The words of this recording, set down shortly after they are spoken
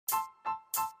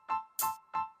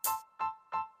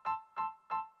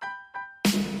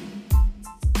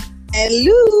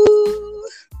Hello.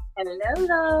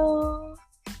 Hello.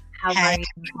 How are you?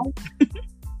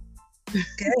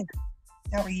 Good.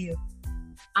 How are you?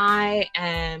 I'm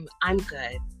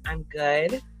good. I'm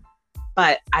good.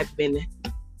 But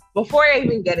before I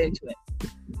even get into it,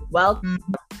 welcome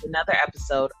to another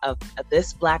episode of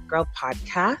This Black Girl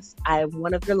podcast. I am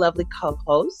one of your lovely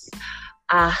co-hosts,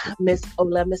 Miss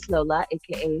Lola,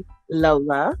 aka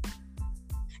Lola.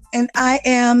 And I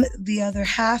am the other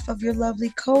half of your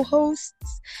lovely co-hosts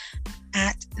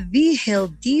at The Hill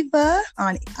Diva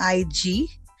on IG.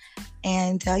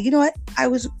 And you know what? I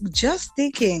was just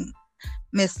thinking,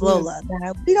 Miss Lola,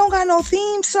 that we don't got no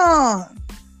theme song.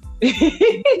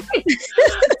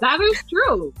 That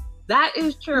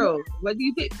is true. What do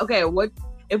you think? Okay, what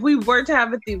if we were to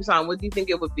have a theme song? What do you think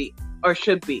it would be or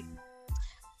should be?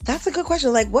 That's a good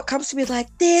question. Like, what comes to me like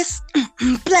this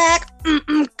black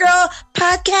girl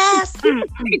podcast?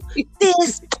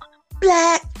 This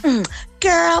black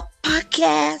girl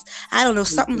podcast. I don't know,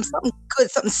 something good,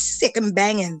 something sick and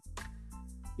banging.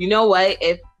 You know what?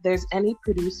 If there's any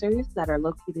producers that are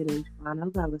located in Toronto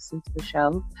that listen to the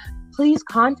show, please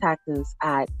contact us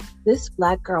at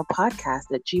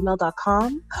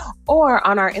thisblackgirlpodcast@gmail.com or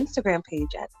on our Instagram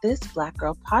page at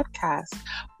thisblackgirlpodcast.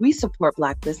 We support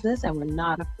Black business and we're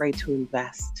not afraid to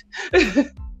invest.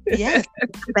 Yes,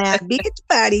 bad bitch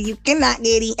party. You cannot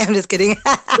get it. I'm just kidding.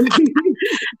 that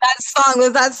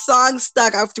song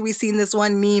stuck after we seen this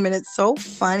one meme, and it's so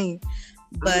funny.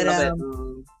 But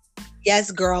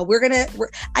yes, girl,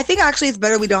 I think actually it's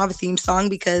better we don't have a theme song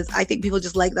because I think people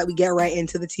just like that we get right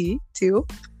into the tea too.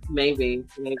 Maybe.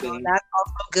 So that's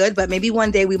also good, but maybe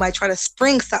one day we might try to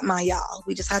spring something on y'all.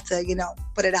 We just have to,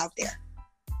 put it out there.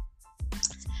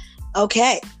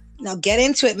 Okay, now get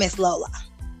into it, Miss Lola.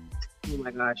 Oh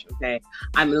my gosh, okay.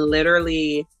 I'm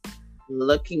literally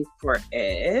looking for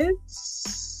it.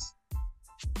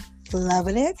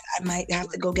 Loving it. I might have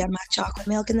to go get my chocolate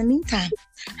milk in the meantime.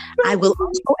 I will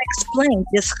also explain,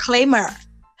 disclaimer.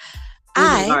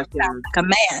 I sound like a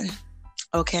man.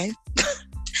 Okay. I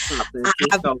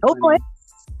have no voice.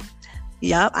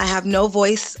 Yep, I have no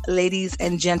voice, ladies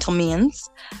and gentlemen,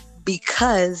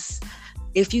 because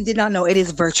if you did not know, it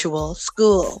is virtual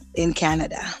school in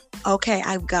Canada. Okay,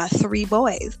 I've got 3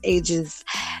 boys, ages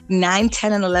 9,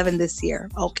 10, and 11 this year.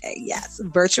 Okay, yes,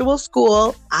 virtual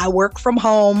school. I work from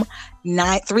home.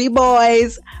 3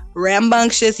 boys,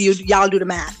 rambunctious. Y'all do the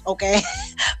math, okay?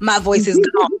 My voice is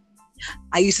gone.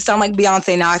 I used to sound like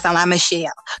Beyonce. Now I sound like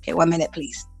Michelle. Okay, 1 minute,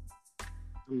 please.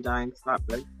 I'm dying. Stop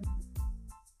it.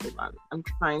 Hold on. I'm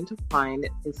trying to find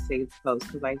the saved post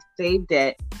because I saved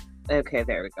it. Okay,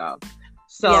 there we go.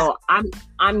 So yeah.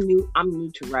 I'm new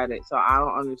to Reddit, so I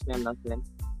don't understand nothing.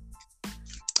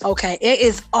 Okay, it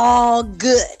is all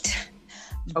good.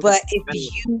 Okay. But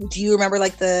do you remember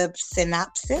like the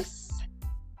synopsis?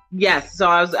 Yes.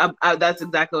 So that's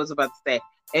exactly what I was about to say.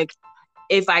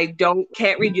 If I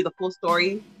can't read you the full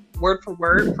story word for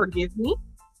word, forgive me.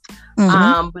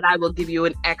 Mm-hmm. But I will give you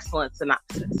an excellent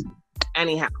synopsis.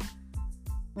 Anyhow.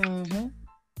 Mm-hmm.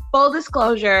 Full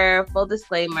disclosure, full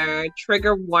disclaimer,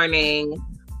 trigger warning.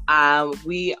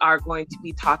 We are going to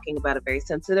be talking about a very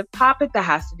sensitive topic that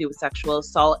has to do with sexual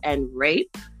assault and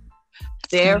rape.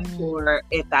 Therefore,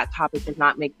 if that topic does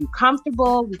not make you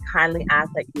comfortable, we kindly ask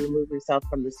that you remove yourself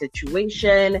from the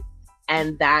situation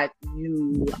and that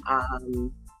you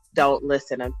don't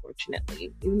listen,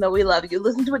 unfortunately. Even though we love you,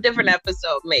 listen to a different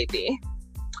episode, maybe.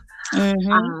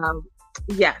 Mm-hmm.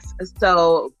 Yes.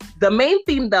 So the main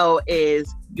theme, though,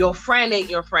 is your friend ain't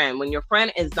your friend when your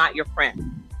friend is not your friend.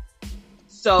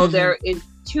 So there is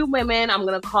 2 women. I'm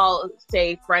going to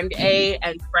say friend A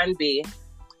and friend B.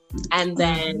 And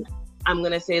then I'm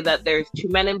going to say that there's 2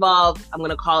 men involved. I'm going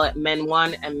to call it men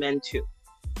 1 and men 2.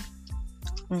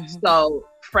 Mm-hmm. So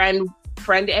friend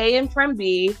A and friend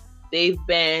B, they've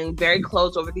been very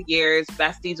close over the years,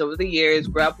 besties over the years,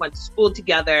 went to school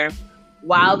together.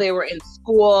 While they were in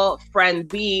school, friend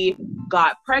B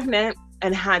got pregnant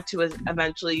and had to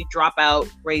eventually drop out,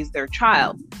 raise their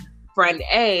child. Friend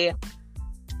A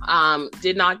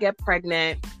did not get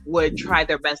pregnant, would try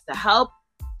their best to help.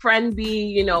 Friend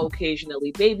B,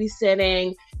 occasionally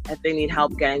babysitting, if they need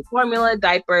help getting formula,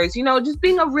 diapers, just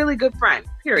being a really good friend,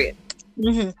 period.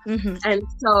 Mm-hmm, mm-hmm. And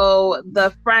so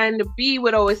the friend B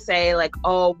would always say like,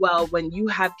 oh, well, when you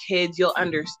have kids, you'll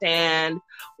understand.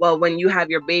 Well, when you have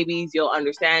your babies, you'll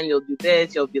understand. You'll do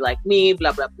this. You'll be like me,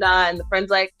 blah, blah, blah. And the friend's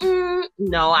like,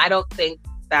 no, I don't think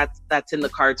that's in the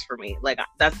cards for me. Like,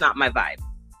 that's not my vibe.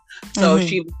 So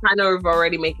she was kind of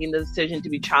already making the decision to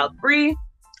be child free.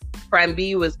 Friend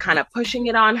B was kind of pushing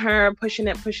it on her, pushing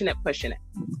it.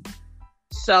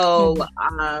 So,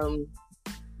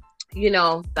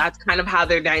 that's kind of how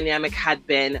their dynamic had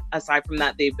been. Aside from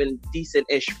that, they've been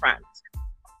decent-ish friends.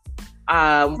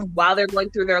 While they're going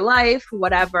through their life,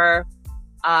 whatever,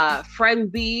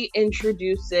 friend B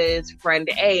introduces friend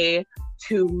A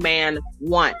to man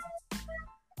one.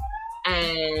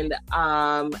 And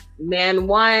man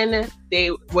one, they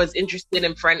was interested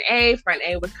in friend A. Friend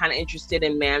A was kind of interested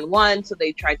in man one, so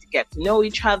they tried to get to know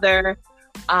each other.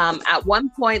 At one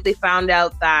point, they found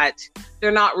out that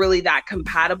they're not really that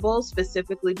compatible,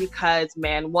 specifically because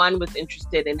man one was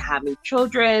interested in having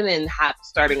children and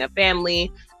starting a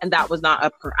family, and that was not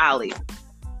up her alley.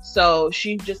 So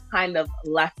she just kind of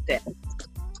left it.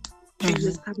 She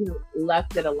just kind of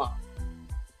left it alone.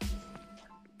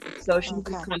 So she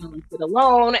just kind of left it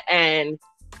alone and,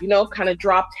 kind of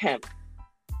dropped him.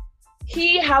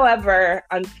 He, however,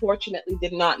 unfortunately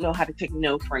did not know how to take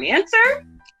no for an answer.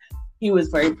 He was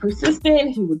very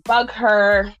persistent. He would bug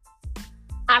her,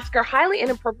 ask her highly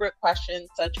inappropriate questions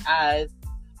such as,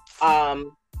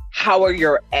 how are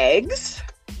your eggs?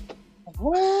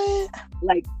 What?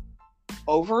 Like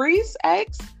ovaries,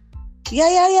 eggs?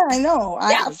 Yeah, I know.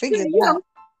 I figured that.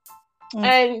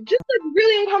 And just like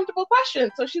really uncomfortable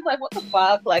questions. So she's like, what the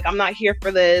fuck? Like, I'm not here for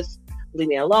this. Leave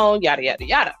me alone, yada, yada,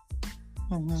 yada.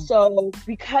 So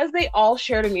because they all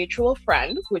shared a mutual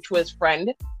friend, which was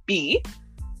friend B,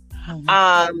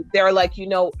 they were like,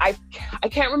 I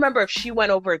can't remember if she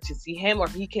went over to see him or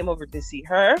he came over to see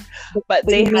her, but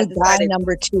they had decided...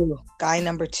 Guy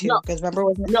number two. Because remember,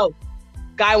 wasn't it? No,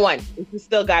 guy one. This is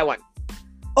still guy one.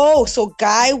 Oh, so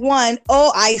guy one.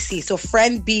 Oh, I see. So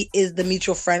friend B is the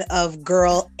mutual friend of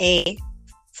girl A,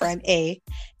 friend A,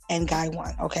 and guy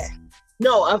one. Okay.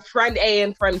 No, of friend A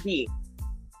and friend B.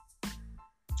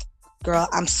 Girl,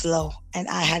 I'm slow, and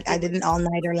I did an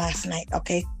all-nighter last night.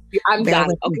 Okay. I'm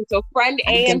done. Okay, so friend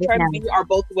A and friend B are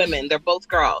both women. They're both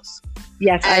girls.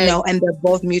 Yes, I know, and they're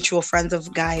both mutual friends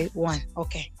of guy one.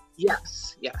 Okay.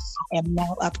 Yes. I am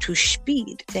now up to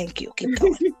speed. Thank you. Keep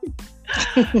going.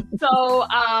 So,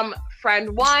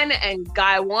 friend one and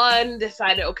guy one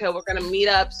decided, okay, we're going to meet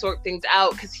up, sort things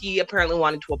out, because he apparently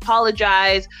wanted to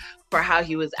apologize for how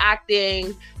he was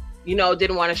acting,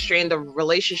 didn't want to strain the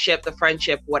relationship, the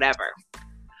friendship, whatever.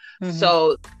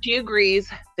 So she agrees.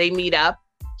 They meet up.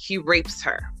 He rapes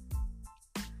her.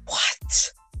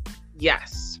 What?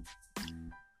 Yes.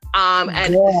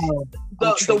 And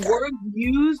the word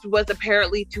used was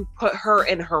apparently to put her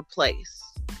in her place.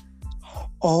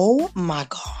 Oh my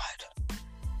God.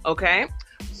 Okay.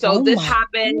 So this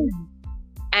happened.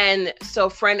 And so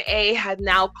friend A had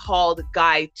now called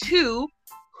guy 2,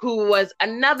 who was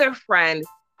another friend.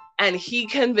 And he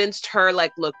convinced her,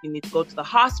 like, look, you need to go to the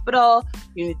hospital.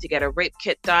 You need to get a rape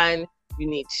kit done. You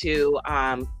need to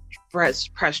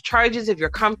press charges if you're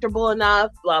comfortable enough,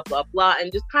 blah, blah, blah.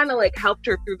 And just kind of like helped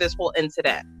her through this whole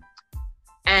incident.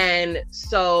 And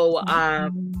so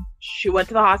she went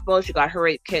to the hospital. She got her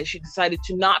rape kit. She decided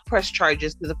to not press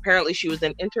charges because apparently she was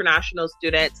an international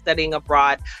student studying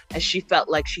abroad, and she felt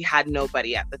like she had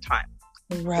nobody at the time,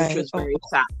 which was very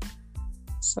sad.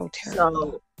 So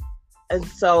terrible.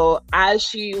 So as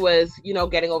she was,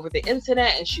 getting over the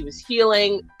incident and she was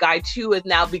healing, guy 2 has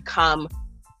now become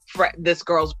this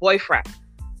girl's boyfriend.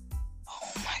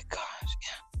 Oh my God!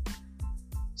 Yeah.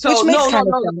 So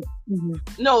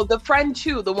no, the friend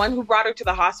 2, the one who brought her to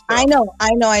the hospital.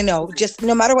 I know. Just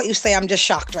no matter what you say, I'm just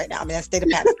shocked right now. I'm in a state of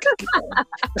panic.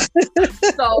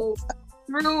 So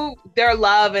through their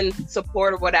love and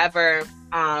support or whatever,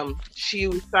 she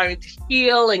was starting to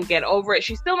heal and get over it.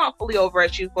 She's still not fully over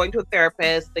it. She's going to a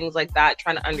therapist, things like that,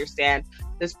 trying to understand.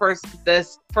 This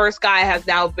first guy has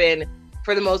now been,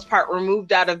 for the most part,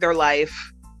 removed out of their life,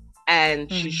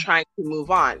 and she's trying to move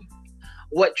on.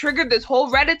 What triggered this whole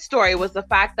Reddit story was the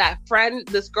fact that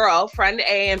this girl, friend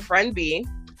A and friend B,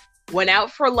 went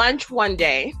out for lunch one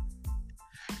day,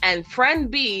 and friend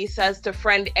B says to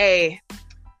friend A,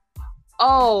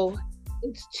 oh,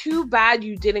 it's too bad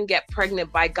you didn't get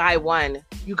pregnant by guy 1.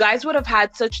 You guys would have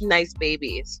had such nice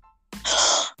babies.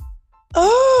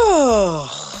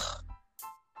 Oh.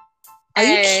 Are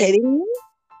you kidding me?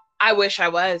 I wish I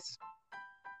was.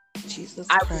 Jesus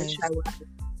Christ. I wish I was.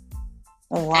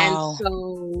 Oh, wow.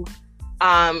 And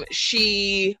so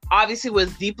she obviously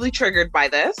was deeply triggered by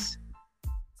this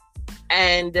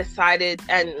and decided,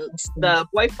 and the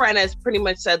boyfriend has pretty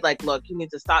much said, like, look, you need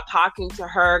to stop talking to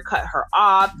her, cut her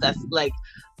off, that's like,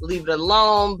 leave it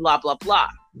alone, blah, blah, blah.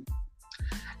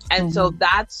 And so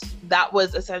that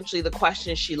was essentially the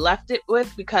question she left it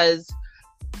with, because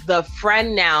the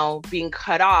friend now being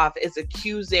cut off is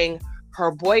accusing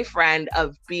her boyfriend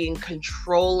of being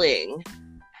controlling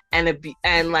and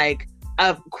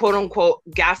of quote unquote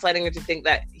gaslighting her to think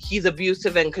that he's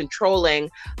abusive and controlling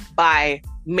by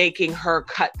making her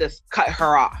cut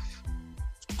her off.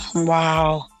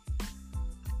 Wow.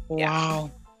 Yeah.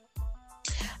 Wow.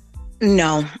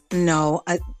 No.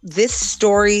 This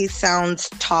story sounds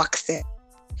toxic.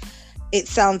 It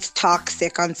sounds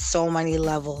toxic on so many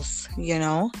levels, you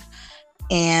know?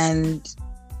 And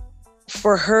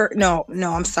for her, no,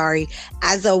 I'm sorry.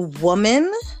 As a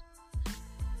woman,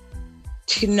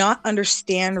 to not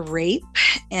understand rape,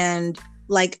 and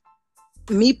like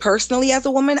me personally as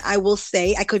a woman, I will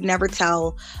say I could never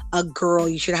tell a girl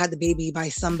you should have had the baby by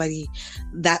somebody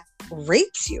that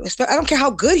rapes you. I don't care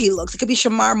how good he looks. It could be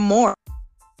Shamar Moore,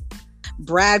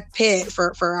 Brad Pitt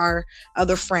for our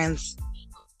other friends,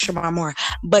 Shamar Moore.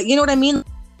 But you know what I mean?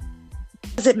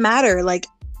 Does it matter? Like,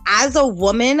 as a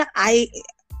woman, I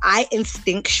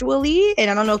instinctually,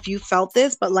 and I don't know if you felt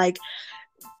this, but like,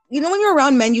 you know, when you're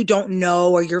around men you don't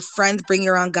know, or your friends bring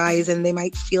you around guys and they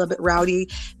might feel a bit rowdy,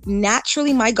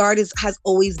 naturally my guard has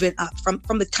always been up.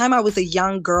 From the time I was a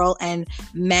young girl and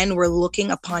men were looking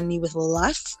upon me with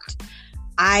lust,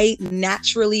 I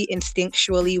naturally,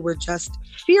 instinctually were just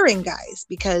fearing guys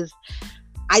because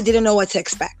I didn't know what to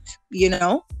expect, you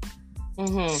know?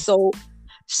 Mm-hmm.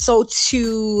 So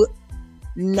to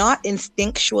not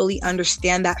instinctually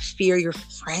understand that fear your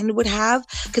friend would have,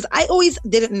 because I always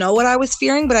didn't know what I was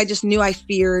fearing, but I just knew I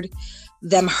feared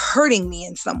them hurting me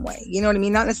in some way. You know what I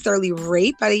mean? Not necessarily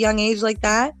rape at a young age like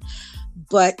that,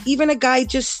 but even a guy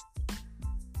just,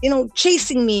 you know,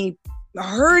 chasing me,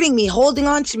 hurting me, holding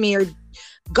on to me, or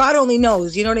God only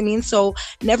knows, you know what I mean? So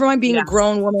never mind being a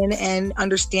grown woman and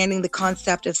understanding the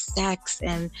concept of sex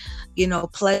and, you know,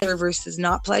 pleasure versus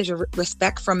not pleasure,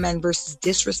 respect from men versus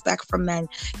disrespect from men,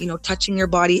 you know, touching your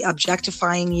body,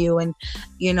 objectifying you, and,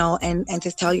 you know, and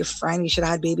to tell your friend you should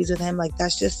have had babies with him. Like,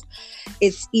 that's just,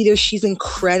 it's either she's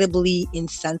incredibly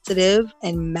insensitive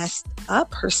and messed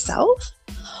up herself,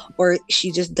 or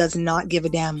she just does not give a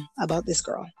damn about this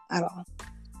girl at all.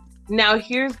 Now,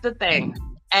 here's the thing.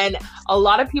 And a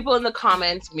lot of people in the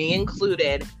comments, me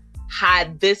included,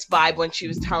 had this vibe when she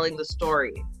was telling the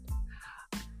story.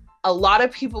 A lot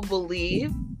of people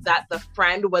believe that the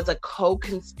friend was a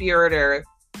co-conspirator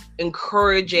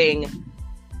encouraging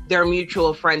their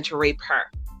mutual friend to rape her.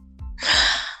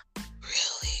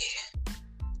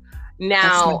 Really?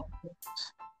 Now,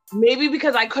 maybe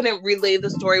because I couldn't relay the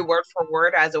story word for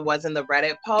word as it was in the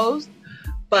Reddit post,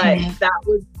 but that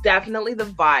was definitely the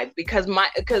vibe, because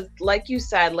like you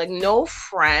said, like, no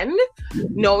friend,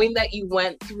 knowing that you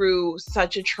went through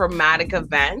such a traumatic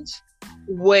event,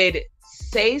 would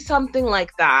say something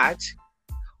like that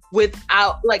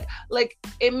without like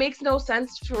it makes no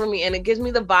sense for me. And it gives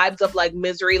me the vibes of like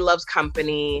misery loves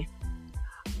company.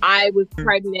 I was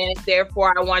pregnant,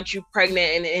 therefore I want you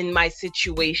pregnant and in my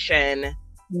situation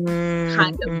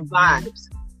kind of vibes.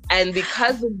 And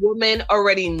because the woman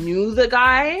already knew the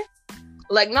guy,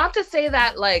 like, not to say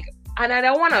that, like, and I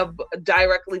don't want to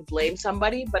directly blame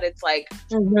somebody, but it's like,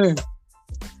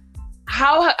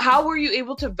 how were you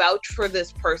able to vouch for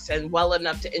this person well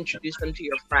enough to introduce them to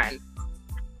your friend?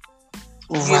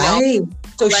 Right. You know?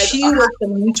 So like, she was the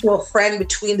mutual friend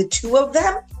between the two of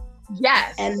them?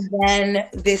 Yes. And then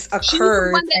this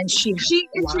occurred, and she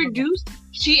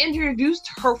introduced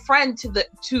her friend to the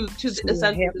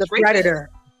predator.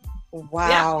 Wow.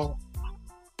 Yeah.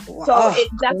 Wow. So it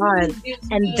definitely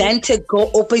and then to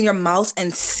go open your mouth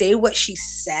and say what she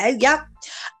said. Yeah.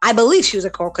 I believe she was a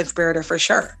co-conspirator for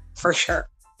sure. For sure.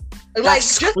 Like,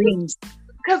 screams.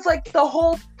 Because like the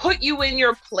whole put you in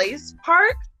your place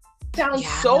part sounds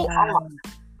so odd.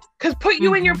 Because put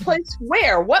you in your place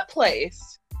where? What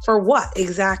place? For what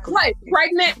exactly? Right.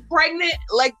 Pregnant,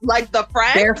 like the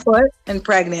friend? Barefoot and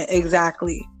pregnant,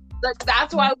 exactly. Like,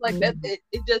 that's why I was like,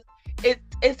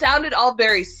 it sounded all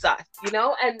very sus, you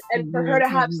know? And for her to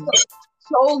have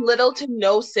so little to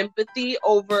no sympathy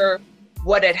over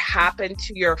what had happened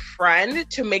to your friend,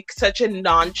 to make such a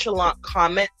nonchalant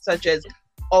comment such as,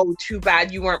 oh, too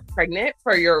bad you weren't pregnant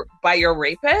by your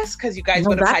rapist, because you guys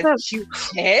would have had cute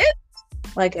kids.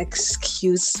 Like,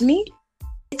 excuse me?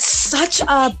 It's such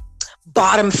a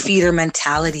bottom feeder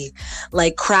mentality,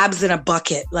 like crabs in a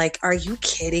bucket. Like, are you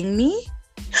kidding me?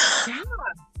 Yeah.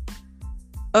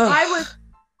 I was,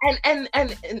 and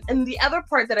the other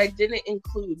part that I didn't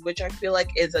include, which I feel like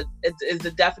is a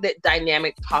definite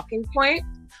dynamic talking point,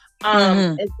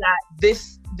 is that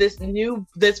this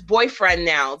boyfriend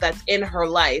now that's in her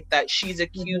life that she's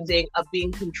accusing of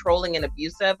being controlling and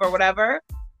abusive or whatever,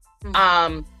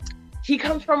 he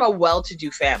comes from a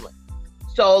well-to-do family.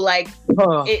 So like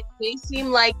it may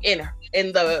seem like in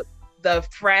the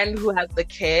friend who has the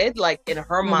kid, like in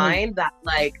her mind, that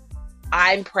like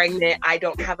I'm pregnant, I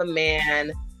don't have a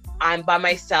man, I'm by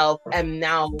myself, and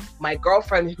now my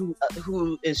girlfriend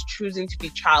who is choosing to be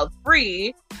child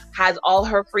free has all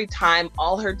her free time,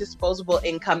 all her disposable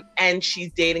income, and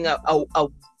she's dating a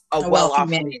well-off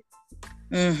man.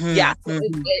 Mm-hmm, yeah,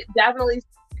 it definitely,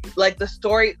 like, the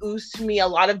story oozed to me a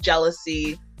lot of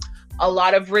jealousy, a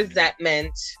lot of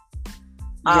resentment,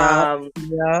 a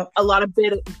lot of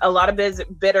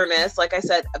bitterness. Like I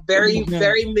said, very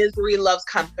misery loves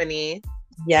company.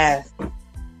 Yes.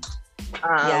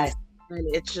 Yes.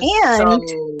 And it's just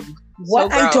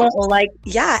what I don't like,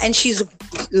 and she's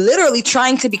literally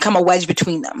trying to become a wedge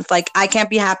between them. It's like, I can't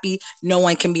be happy, no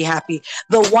one can be happy.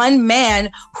 The one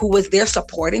man who was there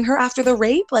supporting her after the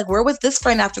rape, like, where was this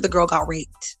friend after the girl got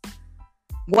raped?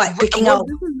 What, picking out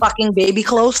fucking baby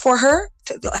clothes for her,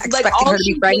 expecting her to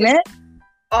be pregnant?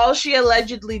 All she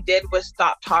allegedly did was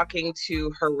stop talking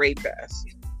to her rapist.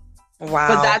 Wow.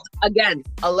 But that's, again,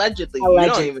 allegedly. You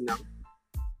don't even know.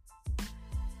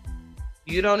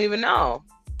 You don't even know.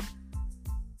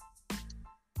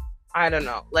 I don't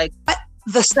know. Like, but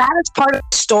the saddest part of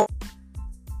the story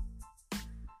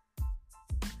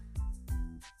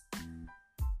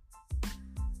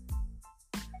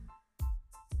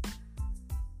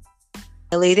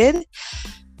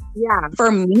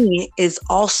for me is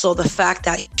also the fact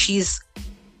that she's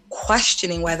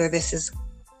questioning whether this is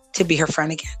to be her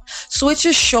friend again. So it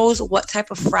just shows what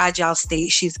type of fragile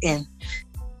state she's in.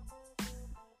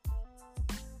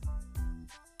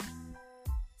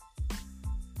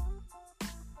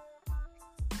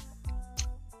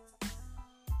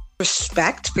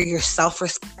 Respect for yourself,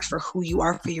 respect for who you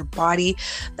are, for your body.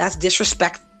 That's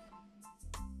disrespect.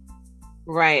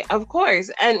 Right, of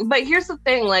course. But here's the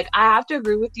thing, like, I have to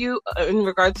agree with you in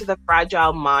regards to the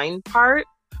fragile mind part,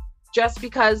 just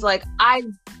because, like,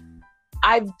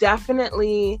 I've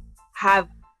definitely have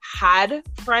had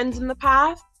friends in the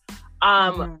past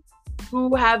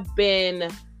who have been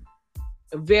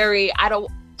very, I don't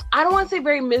want to say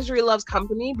very misery loves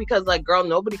company, because, like, girl,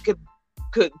 nobody could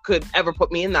ever put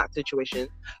me in that situation.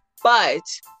 But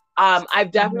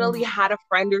I've definitely had a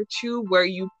friend or two where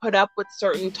you put up with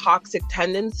certain toxic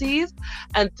tendencies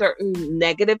and certain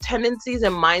negative tendencies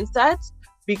and mindsets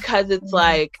because it's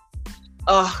like,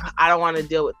 oh, I don't want to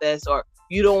deal with this, or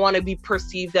you don't want to be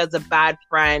perceived as a bad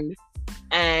friend,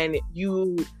 and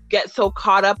you get so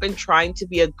caught up in trying to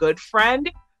be a good friend,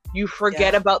 you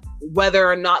forget about whether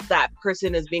or not that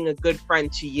person is being a good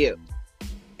friend to you.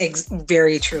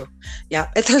 Very true. Yeah,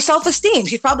 it's her self-esteem.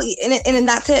 She's probably in it, and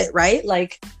that's it, right?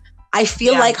 Like, I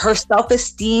feel like her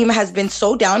self-esteem has been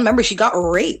so down. Remember, she got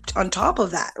raped on top of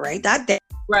that, right? That day,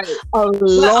 right,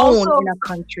 alone in a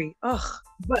country. Ugh.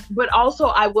 But also,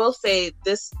 I will say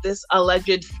this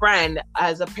alleged friend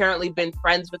has apparently been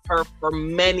friends with her for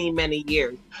many, many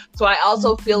years. So I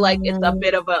also feel like it's a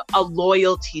bit of a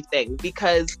loyalty thing,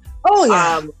 because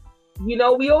you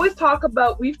know, we've talked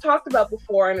about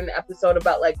before in an episode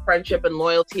about, like, friendship and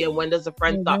loyalty and when does a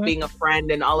friend stop being a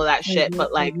friend and all of that shit.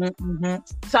 But, like,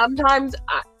 sometimes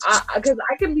because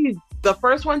I can be the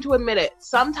first one to admit it,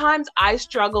 sometimes I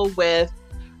struggle with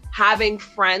having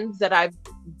friends that I've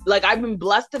been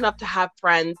blessed enough to have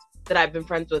friends that I've been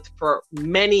friends with for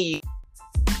many years.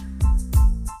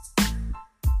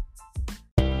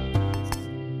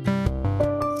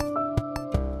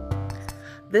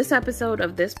 This episode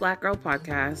of This Black Girl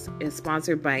Podcast is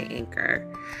sponsored by Anchor.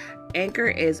 Anchor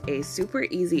is a super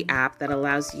easy app that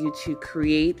allows you to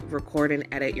create, record, and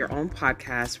edit your own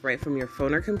podcast right from your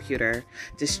phone or computer,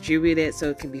 distribute it so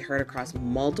it can be heard across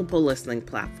multiple listening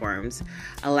platforms,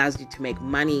 allows you to make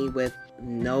money with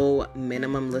no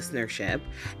minimum listenership,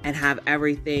 and have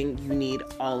everything you need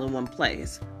all in one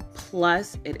place.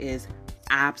 Plus, it is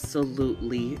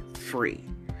absolutely free.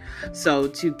 So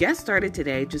to get started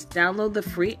today, just download the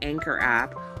free Anchor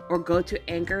app or go to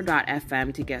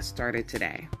anchor.fm to get started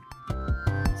today.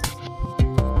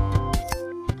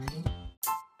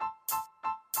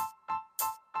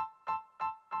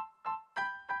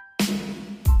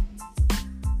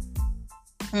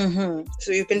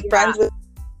 So you've been friends with...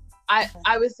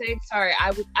 I was saying, sorry,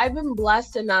 I've been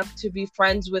blessed enough to be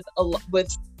friends with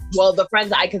the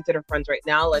friends I consider friends right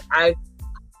now. Like, I've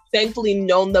thankfully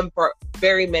known them for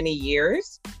very many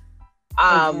years.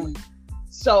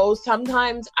 So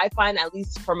sometimes I find, at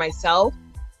least for myself,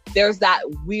 there's that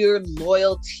weird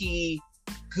loyalty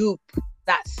goop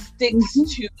that sticks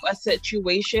to a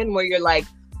situation where you're like,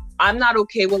 I'm not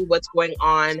okay with what's going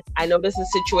on. I notice the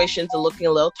situations are looking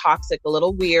a little toxic, a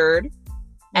little weird.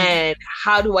 And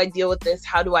how do I deal with this?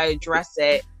 How do I address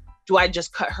it? Do I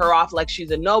just cut her off like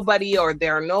she's a nobody or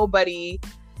they're nobody?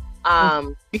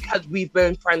 Because we've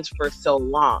been friends for so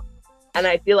long. And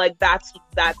I feel like that's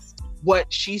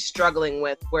what she's struggling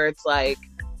with, where it's like,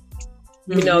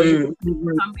 you know, you've been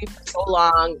with somebody for so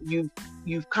long,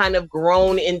 you've kind of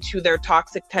grown into their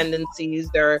toxic tendencies,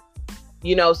 their,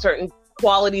 you know, certain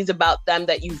qualities about them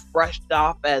that you've brushed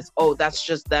off as, oh, that's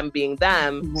just them being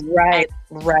them. Right.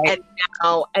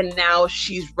 And now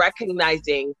she's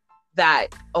recognizing that,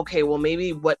 okay, well,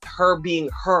 maybe what her being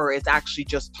her is actually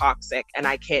just toxic, and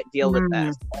I can't deal with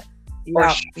this.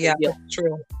 Yeah,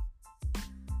 true.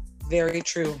 Very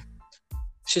true.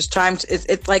 She's trying to,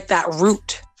 it's like that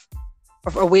root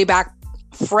of a way back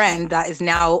friend that is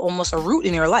now almost a root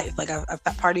in your life, like a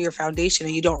part of your foundation,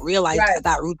 and you don't realize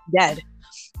that root's dead,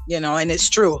 you know. And it's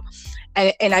true,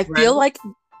 and I feel like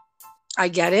I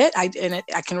get it. I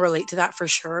can relate to that for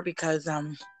sure, because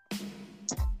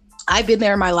I've been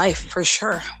there in my life for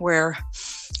sure, where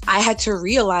I had to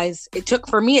realize it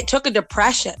took a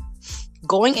depression,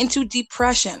 going into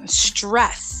depression,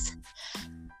 stress,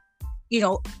 you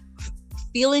know,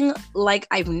 feeling like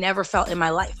I've never felt in my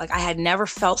life. Like I had never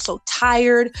felt so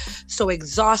tired, so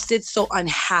exhausted, so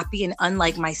unhappy, and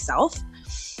unlike myself.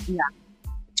 Yeah.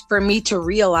 For me to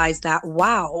realize that,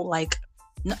 wow, like,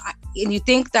 and you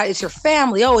think that it's your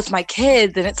family, oh, it's my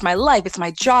kids and it's my life, it's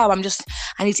my job,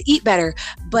 I need to eat better.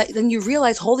 But then you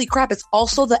realize, holy crap, it's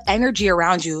also the energy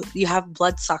around you. You have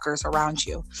bloodsuckers around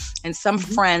you. And some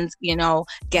friends, you know,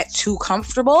 get too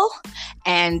comfortable,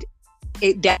 and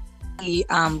it definitely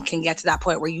can get to that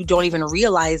point where you don't even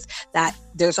realize that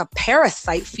there's a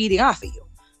parasite feeding off of you,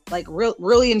 like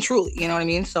really and truly, you know what I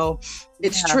mean? So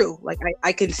it's true. Like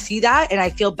I can see that, and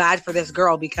I feel bad for this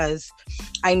girl, because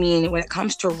I mean, when it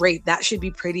comes to rape, that should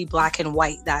be pretty black and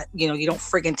white, that, you know, you don't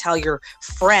friggin' tell your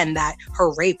friend that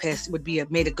her rapist would be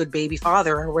made a good baby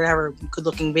father or whatever, good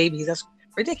looking babies. That's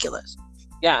ridiculous.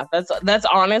 Yeah, that's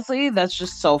honestly, that's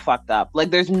just so fucked up. Like,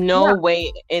 there's no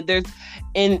way. There's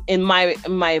in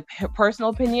my personal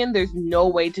opinion, there's no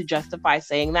way to justify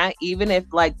saying that, even if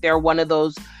like they're one of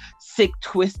those sick,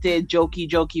 twisted,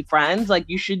 jokey friends. Like,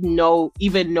 you should know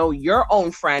your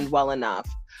own friend well enough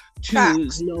to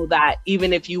know that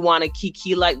even if you want to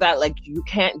kiki like that, like, you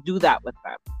can't do that with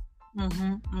them.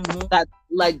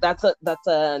 That's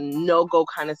a no-go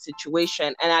kind of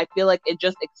situation. And I feel like it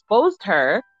just exposed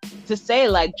her to say,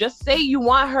 like, just say you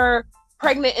want her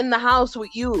pregnant in the house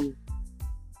with you.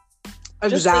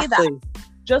 Exactly.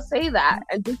 Just say that.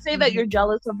 And just say that you're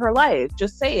jealous of her life.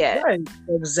 Just say it. Right.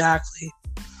 Exactly.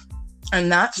 And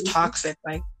that's toxic.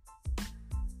 Like,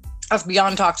 that's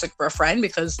beyond toxic for a friend,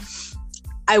 because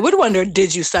I would wonder,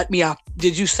 did you set me up?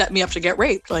 Did you set me up to get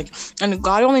raped? Like, and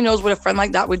God only knows what a friend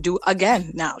like that would do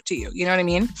again now to you. You know what I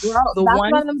mean? Well,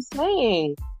 that's what I'm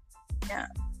saying. Yeah.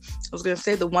 I was going to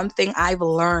say, the one thing I've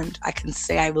learned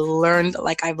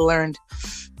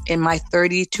in my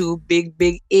 32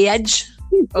 big age.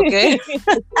 Okay.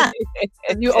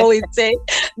 You always say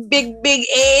big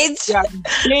age. Yeah,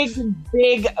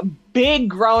 big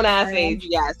grown ass age.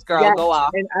 Yes, girl, yes. Go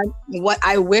off. And what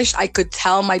I wish I could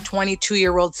tell my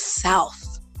 22-year-old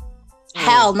self.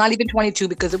 Hell, not even 22,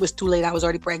 because it was too late. I was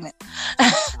already pregnant.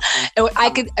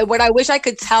 What I wish I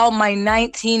could tell my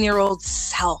 19-year-old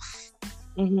self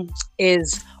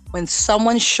is, when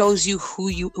someone shows you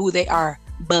who they are,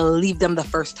 believe them the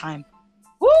first time.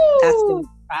 Woo! That's it.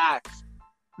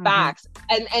 Facts.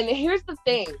 And here's the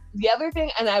thing. The other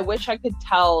thing, and I wish I could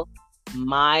tell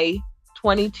my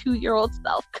 22-year-old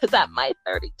self, because at my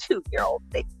 32-year-old,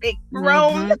 big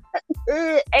grown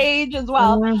age as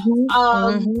well.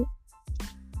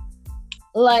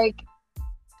 Like,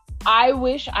 I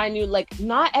wish I knew, like,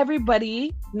 not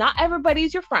everybody's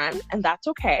your friend, and that's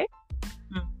okay.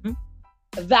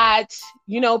 That,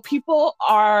 you know, people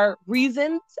are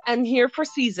reasons and here for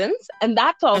seasons, and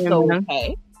that's also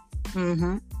okay.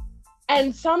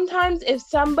 And sometimes if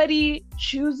somebody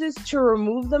chooses to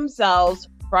remove themselves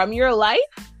from your life,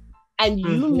 and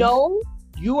you know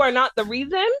you are not the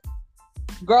reason,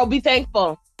 girl, be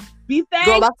thankful. Be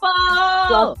thankful.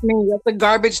 Trust me, that's the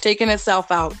garbage taking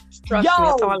itself out. Trust me,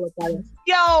 that's how I look at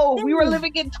it. We were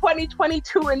living in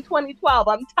 2022 and 2012.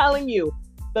 I'm telling you,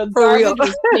 the garbage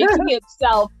is taking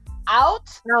itself out.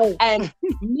 And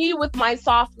me, with my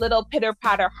soft little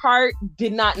pitter-patter heart,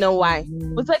 did not know why.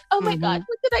 Was like, oh my God,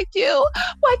 what did I do?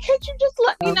 Why can't you just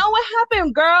let me know what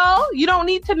happened, girl? You don't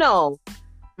need to know.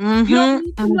 You don't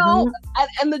need to know.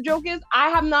 And the joke is, I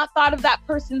have not thought of that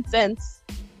person since.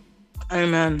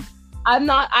 Amen.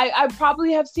 I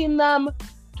probably have seen them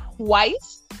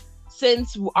twice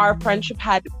since our friendship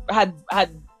had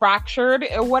fractured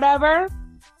or whatever.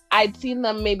 I'd seen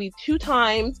them maybe 2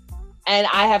 times, and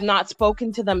I have not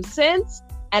spoken to them since,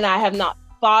 and I have not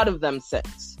thought of them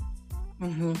since.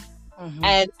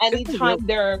 And anytime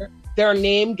they're their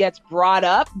name gets brought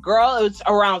up, girl, it's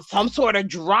around some sort of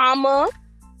drama,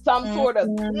 some sort of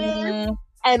thing.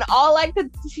 And all I could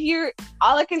hear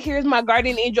is my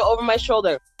guardian angel over my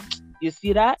shoulder. You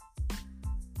see that?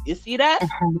 You see that?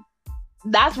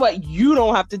 That's what you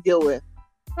don't have to deal with.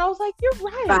 And I was like, you're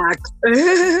right. Facts.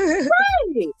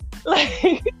 Right.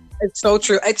 Like, it's so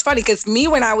true. It's funny because me,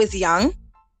 when I was young,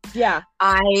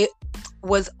 I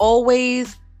was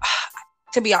always,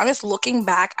 to be honest, looking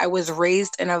back, I was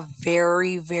raised in a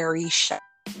very, very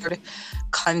sheltered,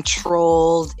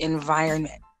 controlled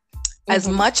environment. As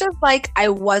much as like I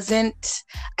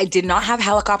did not have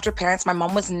helicopter parents. My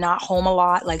mom was not home a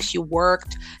lot. Like she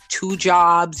worked 2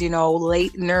 jobs,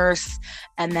 late nurse,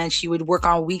 and then she would work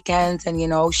on weekends, and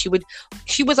she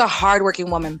was a hardworking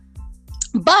woman.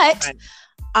 But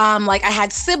like I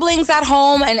had siblings at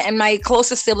home, and my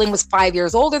closest sibling was 5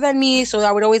 years older than me. So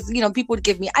I would always, people would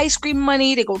give me ice cream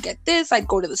money to go get this. I'd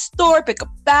go to the store, pick up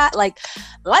that. Like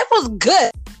life was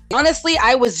good. Honestly,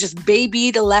 I was just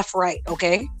babied left, right.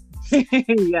 Okay.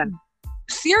 Yeah.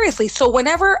 Seriously. So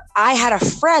whenever I had a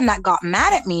friend that got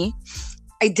mad at me,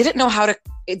 I didn't know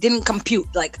it didn't compute.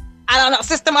 Like, I don't know,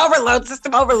 system overload.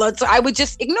 So I would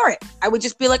just ignore it. I would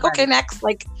just be like, okay, next,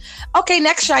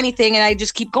 next shiny thing. And I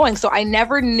just keep going. So I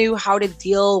never knew how to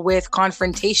deal with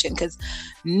confrontation because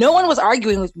no one was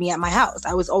arguing with me at my house.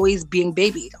 I was always being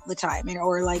babied all the time,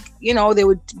 or like, they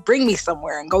would bring me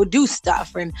somewhere and go do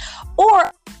stuff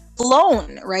or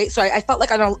alone, right? So I felt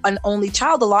like I'm an only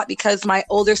child a lot because my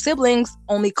older siblings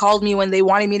only called me when they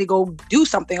wanted me to go do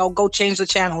something. I'll go change the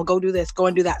channel, go do this, go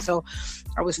and do that. So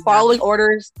I was following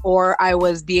orders or I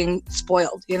was being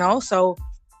spoiled, So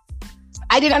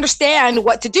I didn't understand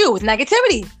what to do with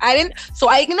negativity. So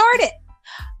I ignored it.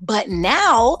 But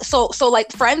now, so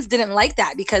like friends didn't like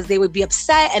that because they would be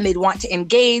upset and they'd want to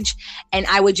engage and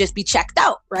I would just be checked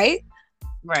out, right?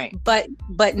 Right. But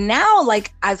now,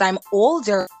 like, as I'm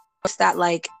older, it's that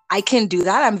like I can do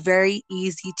that. I'm very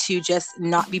easy to just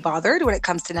not be bothered when it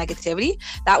comes to negativity.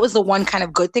 That was the one kind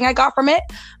of good thing I got from it.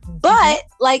 But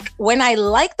like when I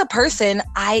like the person,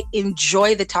 I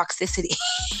enjoy the toxicity.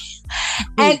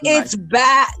 And it's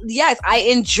bad. Yes, I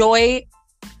enjoy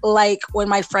like when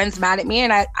my friend's mad at me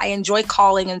and I enjoy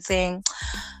calling and saying,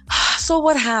 so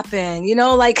what happened?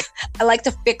 Like I like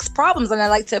to fix problems and I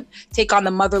like to take on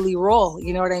the motherly role.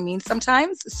 You know what I mean?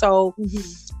 Sometimes. So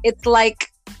it's like,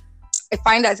 I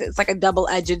find that it's like a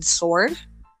double-edged sword.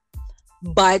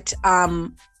 But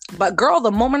girl,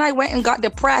 the moment I went and got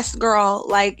depressed, girl,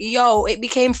 like, it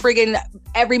became friggin'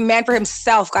 every man for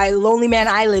himself, guy. Lonely man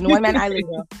island, one man island,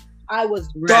 girl. I was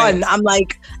done. I'm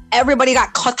like, everybody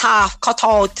got cut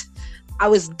out. I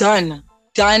was done.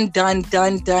 Done.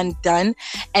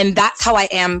 And that's how I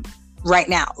am right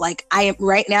now. Like I am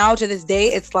right now to this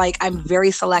day, it's like I'm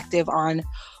very selective on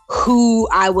who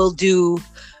I will do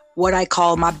what I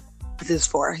call my is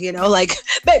for, like,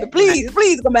 baby,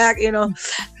 please come back,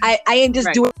 I ain't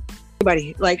just doing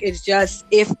anybody. Like it's just,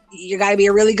 if you gotta be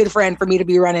a really good friend for me to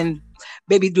be running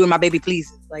baby, doing my baby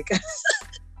please, like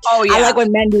oh yeah, I like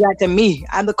when men do that to me.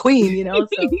 I'm the queen, so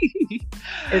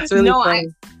it's really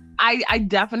funny. I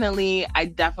definitely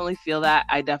feel that.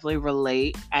 I definitely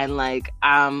relate. And like,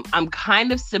 I'm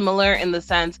kind of similar in the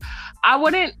sense I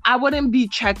wouldn't be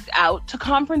checked out to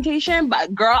confrontation,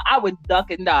 but girl, I would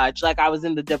duck and dodge like I was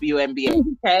in the WNBA.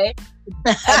 Okay.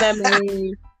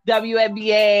 MMA,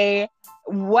 WNBA,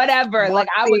 whatever. Like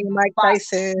I would Mike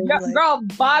Tyson. Girl,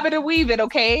 bob it and weave it,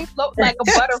 okay? Float like a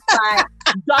butterfly,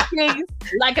 ducking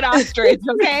like an ostrich,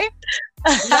 okay?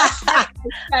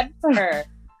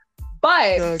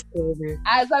 But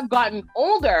as I've gotten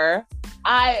older,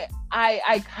 I've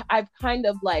kind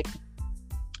of like,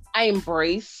 I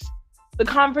embrace the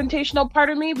confrontational part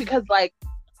of me because like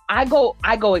I go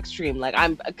extreme. Like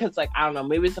because like, I don't know,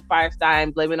 maybe it's a fire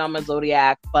sign, blame it on my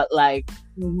zodiac, but like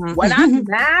when I'm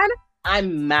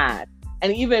mad.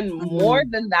 And even more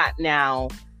than that now,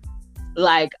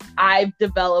 like I've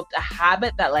developed a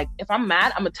habit that like, if I'm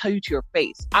mad, I'm gonna tell you to your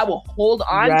face. I will hold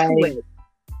on to it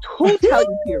to tell you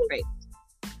to your face.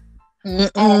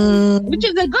 Which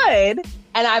isn't good.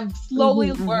 And I've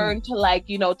slowly learned to like,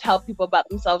 tell people about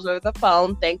themselves over the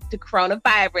phone thanks to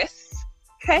coronavirus.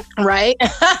 Okay. Right.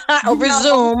 Over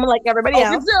Zoom, like everybody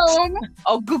else. Zoom.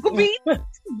 Or Google Meet.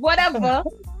 Whatever.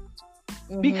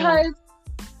 Because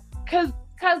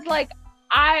like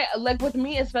I like with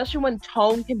me, especially when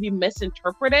tone can be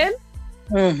misinterpreted,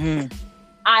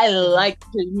 I like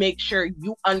to make sure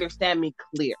you understand me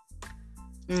clear.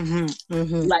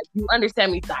 Like you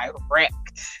understand me direct.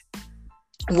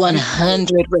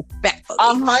 100 respectfully.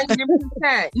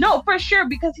 100%. No, for sure.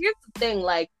 Because here's the thing,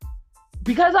 like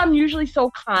because I'm usually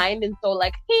so kind and so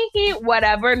like, hee,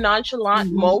 whatever,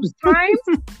 nonchalant most times,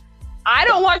 I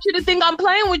don't want you to think I'm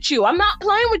playing with you. I'm not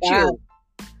playing with you.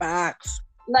 Facts.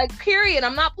 Like, period.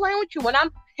 I'm not playing with you. When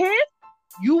I'm pissed,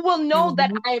 you will know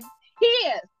that I'm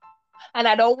pissed. And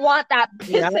I don't want that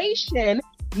pissation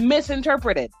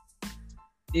misinterpreted.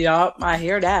 Yup, I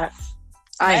hear that.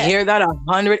 I hear that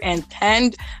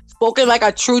 110. Spoken like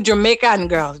a true Jamaican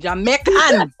girl. Jamaican,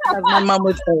 as my mom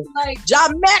would say. Like,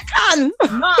 Jamaican.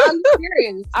 No,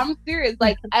 I'm serious.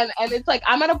 Like, and it's like,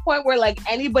 I'm at a point where like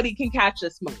anybody can catch the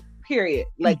smoke. Period.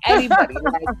 Like anybody.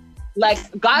 like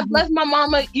God bless my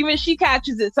mama. Even she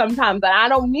catches it sometimes. And I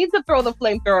don't need to throw the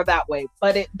flamethrower that way,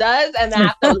 but it does. And I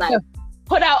have to like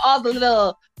put out all the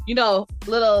little,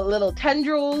 little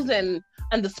tendrils and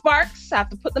the sparks. I have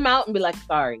to put them out and be like,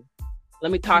 sorry.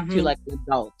 Let me talk to you like an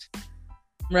adult.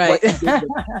 Right.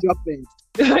 Jump in.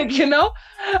 Like, Yeah.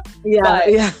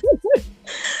 But, yeah.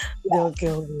 Don't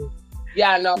kill me.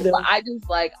 Yeah, no, but I just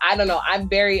like, I don't know. I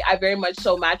very much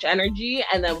so match energy.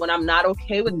 And then when I'm not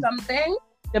okay with something,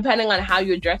 depending on how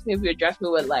you address me, if you address me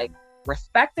with like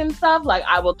respect and stuff, like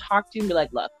I will talk to you and be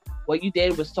like, look, what you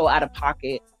did was so out of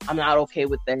pocket. I'm not okay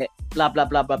with it. Blah, blah,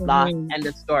 blah, blah, blah. End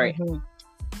of story.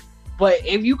 But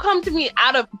if you come to me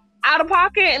out of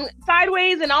pocket and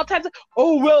sideways and all types of,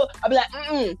 I'll be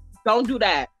like, don't do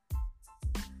that.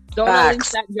 Don't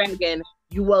unleash that dragon.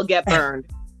 You will get burned.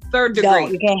 Third degree. Yo,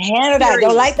 you can handle that.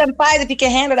 Don't light them fires if you can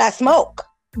handle that smoke.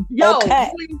 Yo,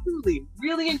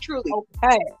 really and truly.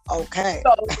 Okay.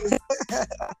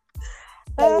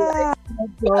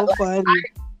 So funny.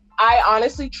 I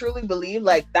honestly, truly believe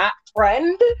like that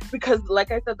friend, because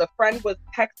like I said, the friend was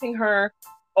texting her,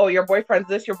 oh, your boyfriend's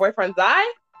this, your boyfriend's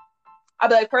that. I'd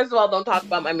be like, first of all, don't talk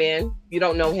about my man. You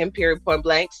don't know him, period, point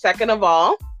blank. Second of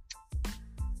all,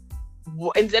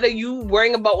 instead of you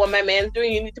worrying about what my man's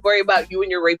doing, you need to worry about you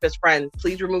and your rapist friend.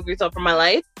 Please remove yourself from my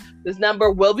life. This number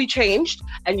will be changed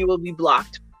and you will be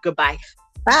blocked. Goodbye.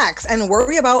 Facts. And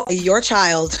worry about your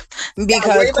child.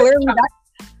 Because clearly,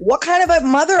 what kind of a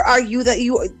mother are you that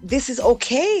this is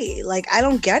okay? Like, I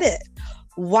don't get it.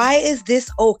 Why is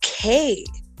this okay?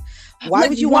 Why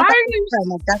would you want that friend?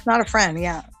 Like, that's not a friend.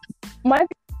 Yeah. Why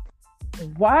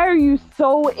are you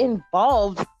so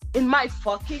involved in my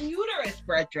fucking uterus,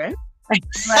 brethren? Like,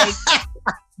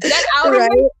 get out of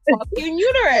my fucking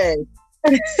uterus.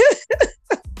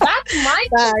 That's my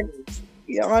thing.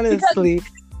 Yeah, honestly.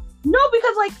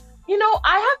 Because like,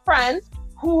 I have friends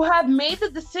who have made the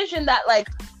decision that like,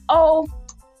 oh,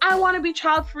 I want to be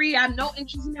child free. I have no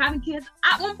interest in having kids.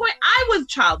 At one point, I was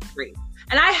child free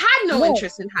and I had no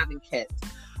interest in having kids.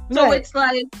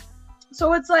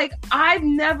 So it's like, I've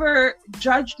never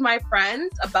judged my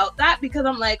friends about that because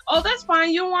I'm like, oh, that's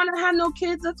fine. You don't want to have no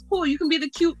kids. That's cool. You can be the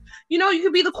cute, you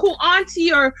can be the cool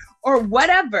auntie or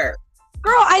whatever.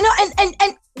 Girl, I know.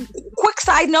 And quick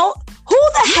side note, who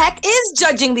the heck is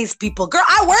judging these people? Girl,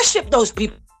 I worship those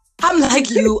people. I'm like,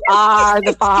 you are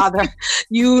the father.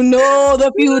 You know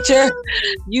the future.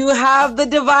 You have the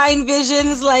divine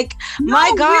visions. Like,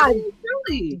 my God.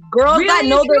 Really, girls that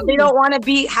know that they don't want to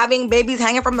be having babies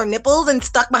hanging from their nipples and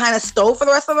stuck behind a stove for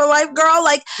the rest of their life, girl.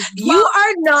 Like, you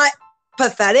are not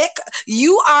pathetic.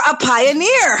 You are a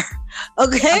pioneer.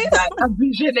 Okay? A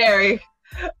visionary.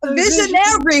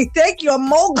 Visionary. Thank you. A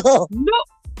mogul. No,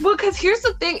 because here's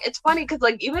the thing. It's funny because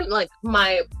like even like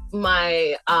my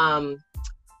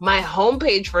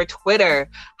homepage for Twitter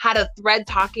had a thread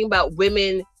talking about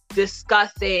women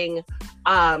discussing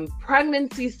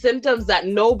pregnancy symptoms that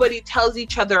nobody tells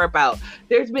each other about.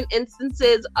 There's been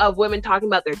instances of women talking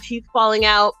about their teeth falling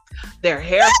out, their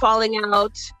hair falling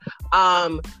out,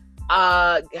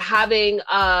 having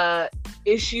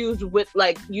issues with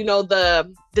like,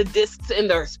 the discs in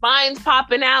their spines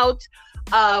popping out,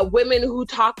 women who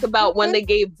talked about when they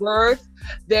gave birth,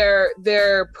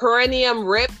 their perineum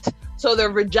ripped, so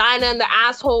their vagina and the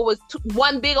asshole was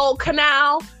one big old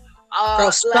canal.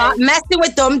 Girl, stop messing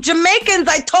with them Jamaicans.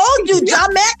 I told you,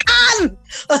 Jamaican.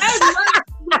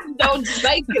 No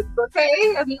Jamaicans,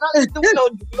 okay? I'm not doing no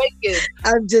Jamaicans.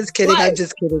 I'm just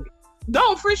kidding.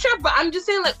 No, for sure. But I'm just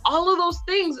saying, like, all of those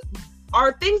things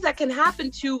are things that can happen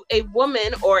to a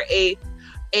woman or a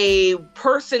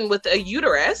person with a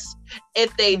uterus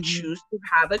if they choose to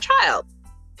have a child.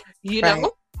 You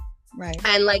know? Right.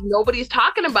 And like nobody's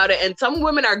talking about it. And some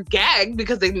women are gagged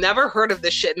because they've never heard of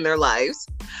this shit in their lives.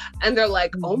 And they're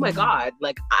like, oh my God,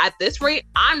 like at this rate,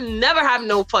 I'm never having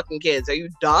no fucking kids. Are you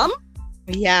dumb?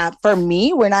 Yeah. For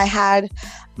me, when I had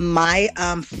my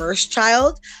first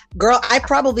child, girl, I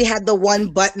probably had the one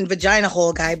button vagina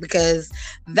hole guy because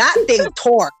that thing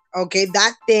tore. Okay.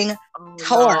 That thing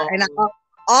tore. No. And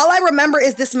all I remember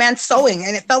is this man sewing,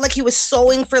 and it felt like he was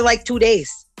sewing for like 2 days.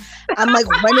 I'm like,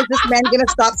 when is this man gonna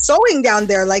stop sewing down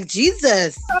there? Like,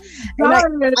 Jesus.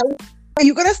 Are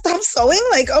you gonna stop sewing?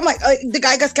 Like, oh my, the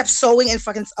guy just kept sewing and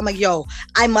fucking, I'm like, yo,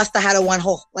 I must have had a one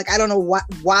hole. Like, I don't know what,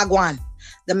 wagwan.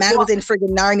 The man was in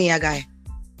friggin' Narnia, guy.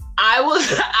 I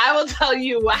will tell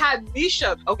you what had me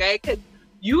shook, okay? Because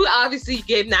you obviously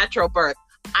gave natural birth.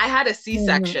 I had a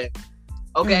C-section,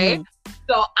 okay?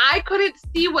 So I couldn't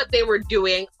see what they were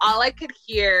doing. All I could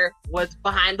hear was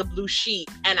behind the blue sheet,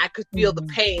 and I could feel the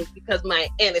pain because my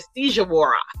anesthesia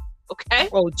wore off. Okay.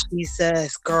 Oh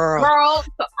Jesus, girl.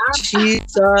 So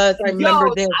Jesus, I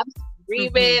remember this. I'm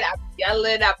screaming, I'm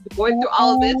yelling, I'm going through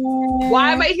all of this.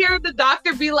 Why am I hearing the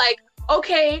doctor be like,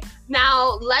 okay,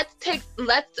 now let's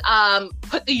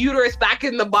put the uterus back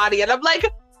in the body, and I'm like,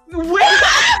 what?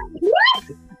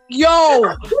 Yo,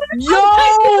 bro.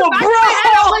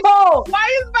 Why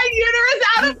is my uterus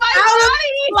out of my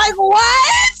body? Like,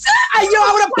 what? I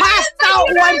would have passed out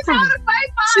one time.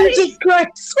 Jesus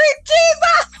Christ. Sweet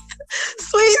Jesus.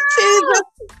 Sweet Jesus.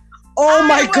 Oh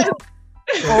my God.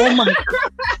 Oh my God.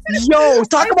 Yo,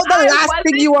 talk about the last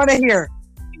thing you want to hear.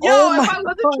 Yo, if I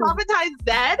wasn't traumatized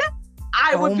then,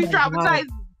 I would be traumatized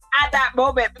at that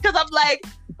moment, because I'm like,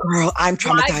 girl, I'm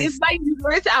traumatized. Why is my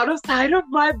uterus outside of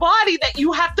my body that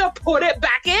you have to put it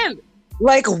back in?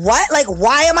 Like, what? Like,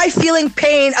 why am I feeling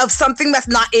pain of something that's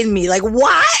not in me? Like,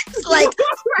 what? Like,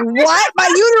 what? My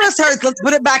uterus hurts. Let's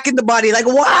put it back in the body. Like,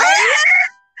 what?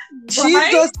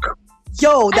 Jesus.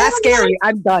 Yo, that's scary.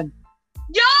 I'm done.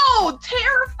 Yo,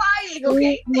 terrifying.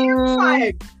 Okay,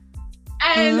 terrifying.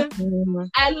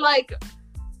 And like,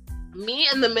 me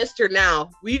and the Mister now,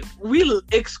 we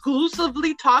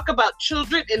exclusively talk about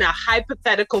children in a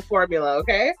hypothetical formula,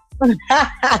 okay?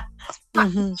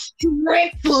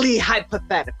 Strictly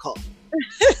hypothetical.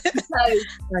 I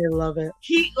love it.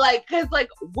 Because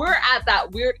we're at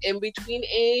that weird in-between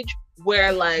age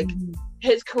where like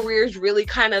his career's really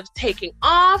kind of taking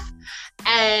off,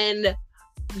 and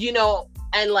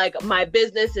and like my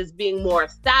business is being more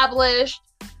established.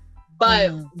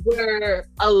 But we're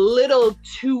a little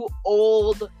too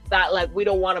old that like we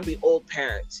don't want to be old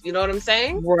parents. You know what I'm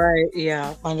saying? Right.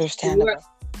 Yeah. Understandable.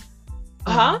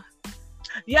 Yeah.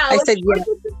 I said yeah.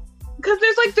 Because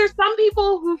there's some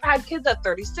people who've had kids at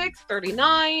 36,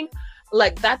 39.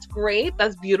 Like, that's great.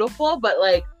 That's beautiful. But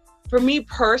like for me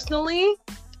personally,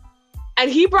 and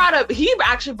he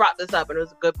actually brought this up, and it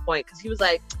was a good point, because he was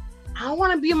like, I don't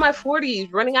want to be in my 40s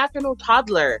running after no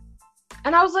toddler.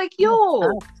 And I was like, yo,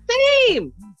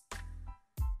 same.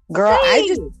 Girl,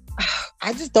 same.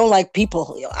 I just don't like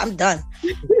people. Yo, I'm done.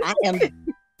 I am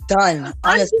done.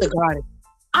 Honest to God.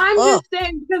 I'm just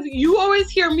saying, because you always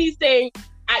hear me saying,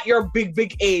 at your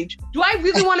big age. Do I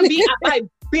really want to be at my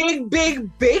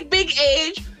big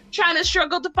age, trying to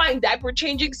struggle to find diaper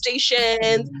changing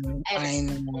stations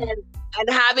and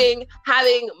having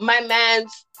my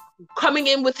man's coming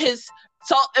in with his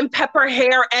salt and pepper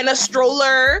hair and a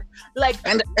stroller, like,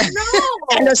 and no,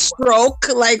 and a stroke,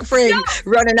 like, frig,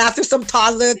 running after some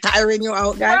toddler, tiring you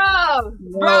out, guy.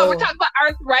 Bro, we're talking about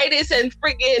arthritis and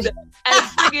friggin'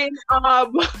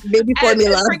 baby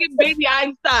formula, and friggin' baby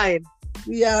Einstein.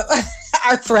 Yeah,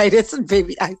 arthritis and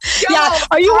baby Einstein. Yeah,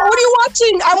 what are you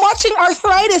watching? I'm watching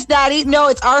Arthritis, Daddy. No,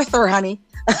 it's Arthur, honey.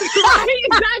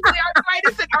 Exactly,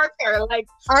 Arthritis and Arthur, like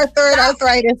Arthur and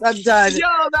Arthritis. I'm done.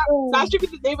 Yo, that should be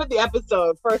the name of the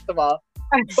episode, first of all.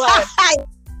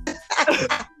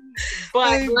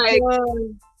 But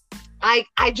like,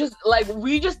 I just, like,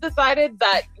 we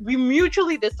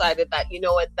mutually decided that, you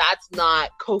know what, that's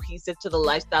not cohesive to the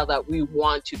lifestyle that we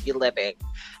want to be living.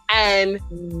 And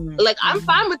like, I'm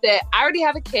fine with it. I already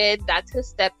have a kid. That's his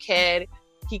step kid.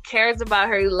 He cares about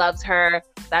her. He loves her.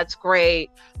 That's great.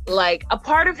 Like, a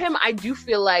part of him, I do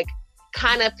feel like,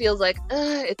 kind of feels like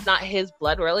it's not his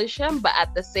blood relation, but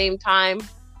at the same time,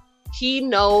 he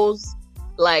knows,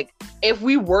 like, if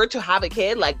we were to have a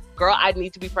kid, like, girl, I'd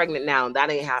need to be pregnant now, and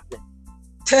that ain't happening.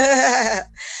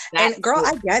 And girl,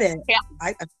 I get it.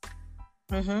 Yeah.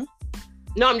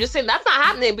 No, I'm just saying that's not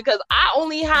happening, because I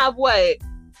only have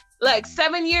like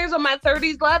 7 years of my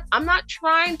 30s left. I'm not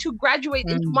trying to graduate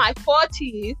into my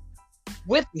 40s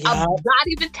with a not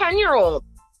even 10-year-old.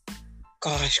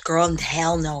 Gosh, girl,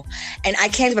 hell no. And I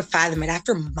can't even fathom it.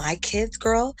 After my kids,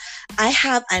 girl, I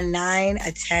have a 9,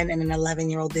 a 10, and an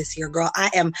 11-year-old this year, girl.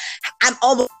 I'm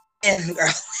almost in,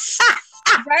 girl.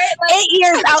 Right? Like, 8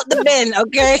 years out the bin,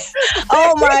 okay?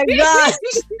 Oh my gosh.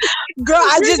 Girl,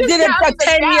 I just did it for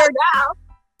 10 years.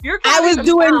 I was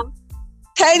doing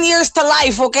 10 years to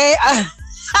life, okay?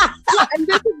 And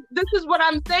this is what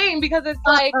I'm saying, because it's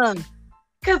like,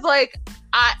 because like,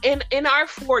 in our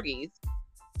 40s,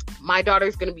 my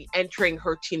daughter's going to be entering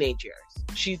her teenage years.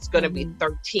 She's going to be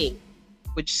 13,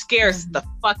 which scares the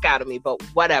fuck out of me, but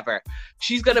whatever.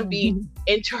 She's going to be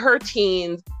into her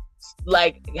teens,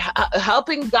 like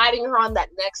helping, guiding her on that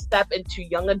next step into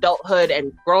young adulthood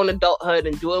and grown adulthood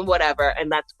and doing whatever.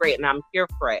 And that's great. And I'm here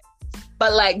for it.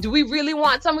 But like, do we really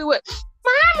want somebody with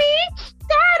mommy,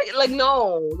 daddy? Like,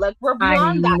 no, like we're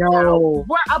beyond that now.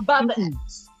 We're above it.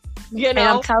 You know? And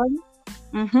I'm telling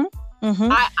you.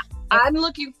 I'm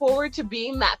looking forward to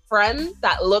being that friend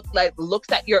that looks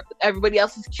at everybody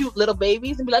else's cute little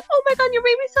babies and be like, oh my God, your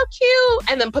baby's so cute.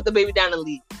 And then put the baby down and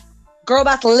leave. Girl,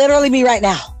 that's literally me right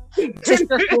now.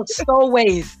 Sister feels so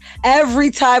ways. Every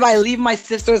time I leave my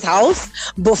sister's house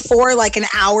before like an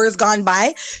hour's gone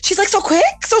by, she's like, so quick,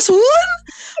 so soon?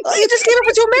 You just came here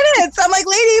for 2 minutes. I'm like,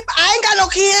 lady, I ain't got no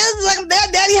kids. Like,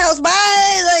 that daddy house,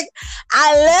 bye. Like,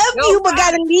 I love you, but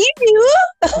gotta leave you.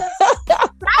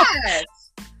 Yes.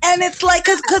 And it's like,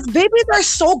 because babies are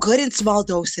so good in small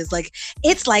doses. Like,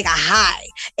 it's like a high.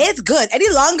 It's good. Any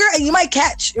longer, and you might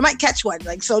catch one.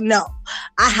 Like, so no,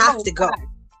 I have to go.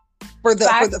 For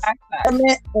the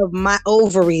betterment of my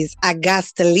ovaries, I got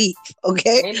to leave.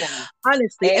 Okay, Amen.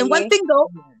 Honestly. Amen. And one thing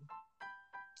though,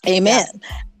 amen.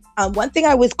 Yeah. One thing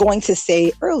I was going to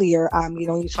say earlier,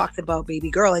 you talked about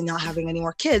baby girl and not having any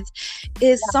more kids,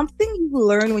 is something you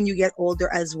learn when you get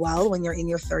older as well. When you're in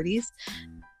your 30s,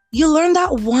 you learn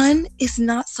that one is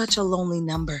not such a lonely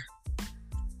number.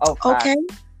 Okay,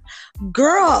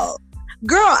 girl,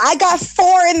 I got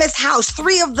 4 in this house.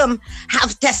 3 of them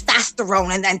have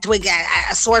testosterone and then twig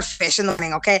a swordfish in the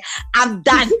morning. Okay, I'm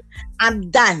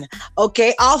done.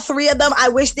 Okay, all 3 of them. I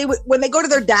wish they would, when they go to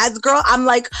their dads, girl, I'm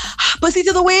like, pussy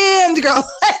to the wind, girl.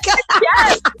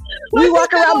 Yes. We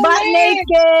walk around butt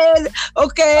naked.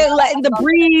 Okay, letting the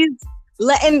breeze,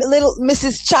 letting little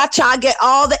Mrs. Cha-Cha get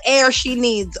all the air she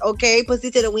needs. Okay, pussy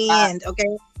to the wind.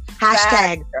 Okay,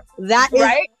 hashtag. That is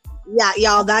right. Yeah,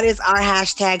 y'all, that is our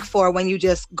hashtag for when you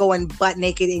just going butt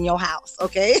naked in your house,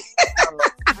 okay?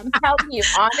 I'm telling you,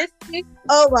 honestly.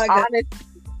 Oh my God. Honestly,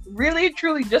 really,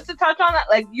 truly, just to touch on that,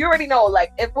 like, you already know,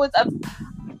 like, it was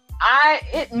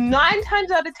 9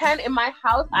 times out of 10 in my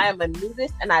house, I am a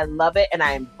nudist and I love it and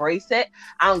I embrace it.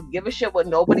 I don't give a shit what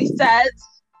nobody says.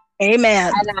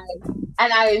 Amen.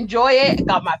 And I enjoy it.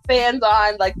 Got my fans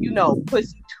on, like,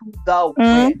 pussy to the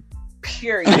wind.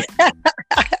 Period.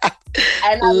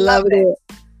 And I love it.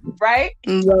 Right?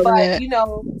 But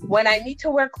when I need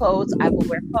to wear clothes, I will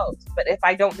wear clothes. But if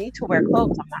I don't need to wear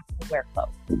clothes, I'm not going to wear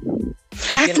clothes.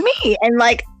 That's me. And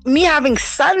like me having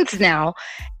sons now,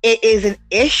 it is an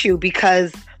issue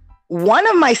because one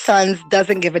of my sons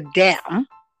doesn't give a damn.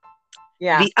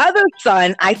 Yeah. The other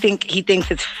son, I think he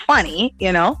thinks it's funny,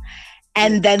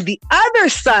 And then the other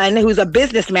son, who's a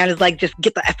businessman, is like, just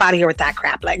get the F out of here with that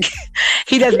crap. Like,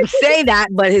 he doesn't say that,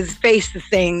 but his face is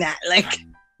saying that. Like,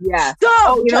 yeah.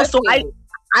 So, so I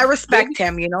respect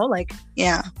him, like,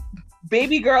 yeah.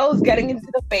 Baby girl is getting into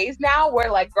the phase now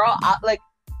where, like, girl,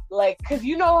 like, because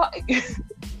you know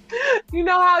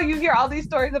how you hear all these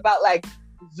stories about, like,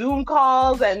 Zoom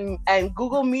calls and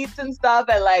Google Meets and stuff,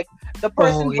 and like the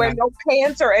person's wearing no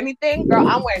pants or anything. Girl,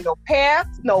 I'm wearing no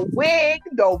pants, no wig,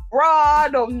 no bra,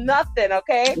 no nothing.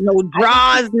 Okay, no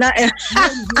drawers, nothing. No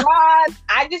drawers.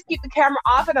 I just keep the camera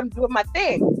off and I'm doing my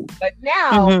thing. But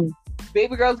now,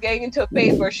 baby girl's getting into a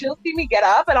phase where she'll see me get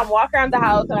up and I'm walking around the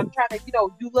house and I'm trying to,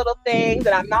 do little things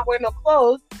and I'm not wearing no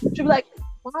clothes. She'll be like,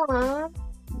 Mom,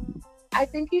 I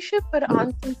think you should put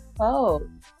on some clothes.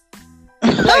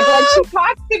 Like she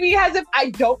talks to me as if I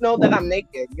don't know that I'm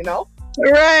naked,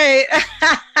 Right.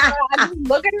 I just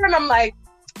look at her and I'm like,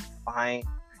 fine.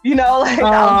 Like, because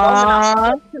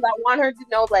I want her to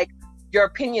know, like, your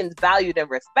opinion's valued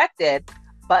and respected,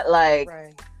 but like,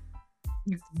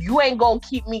 you ain't gonna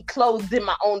keep me clothed in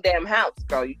my own damn house,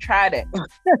 girl. You tried it.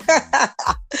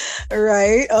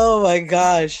 Right. Oh my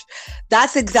gosh.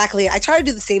 That's exactly, I try to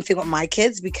do the same thing with my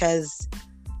kids because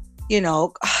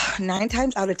 9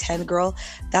 times out of 10, girl,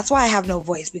 that's why I have no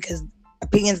voice, because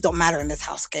opinions don't matter in this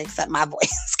house, okay, except my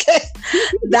voice, okay?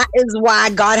 That is why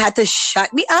God had to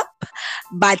shut me up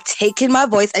by taking my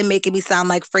voice and making me sound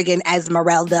like friggin'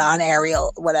 Esmeralda on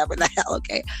Ariel, whatever the hell,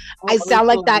 okay? I sound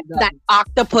like that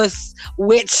octopus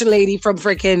witch lady from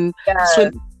friggin'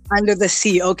 Swim Under the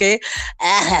Sea, okay?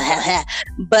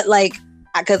 But like,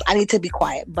 because I need to be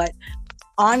quiet, but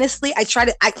honestly, I try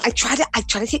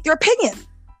to take their opinion.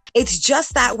 It's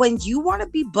just that when you want to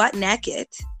be butt naked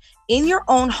in your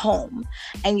own home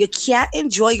and you can't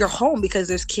enjoy your home because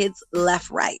there's kids left,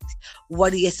 right,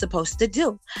 what are you supposed to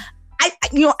do? I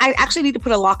actually need to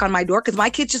put a lock on my door because my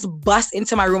kids just bust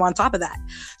into my room on top of that.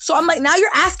 So I'm like, now you're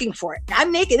asking for it.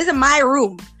 I'm naked. This is my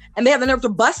room. and they have the nerve to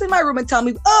bust in my room and tell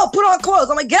me, "Oh, put on clothes."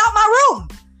 I'm like, "Get out my room!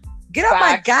 Get out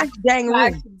my gosh dang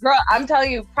room!" Girl, I'm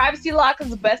telling you, privacy lock is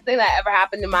the best thing that ever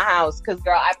happened in my house. Cause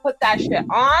girl, I put that shit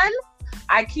on.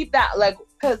 I keep that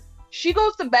cause she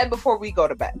goes to bed before we go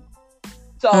to bed.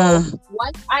 So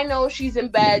once I know she's in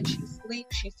bed, she's asleep,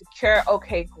 she's secure.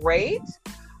 Okay, great.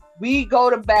 We go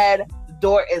to bed. The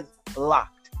door is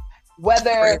locked.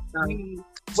 Whether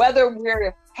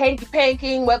we're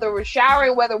hanky-panking, whether we're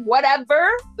showering,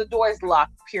 whatever, the door is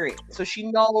locked, period. So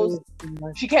she knows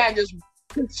she can't just...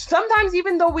 Sometimes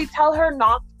even though we tell her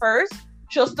knock first,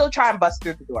 she'll still try and bust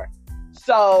through the door.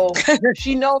 So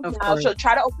she knows now. She'll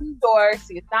try to open the door,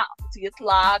 see it's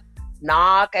locked,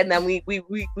 knock, and then we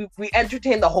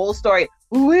entertain the whole story.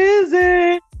 Who is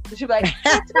it? And she'll be like,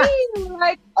 "It's me." And we're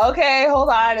like, "Okay, hold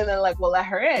on," and then we'll let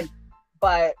her in.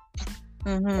 But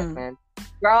man,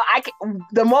 girl,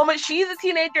 the moment she's a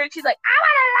teenager and she's like, "I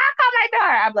want to knock on my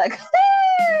door," I'm like,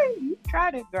 "Hey, you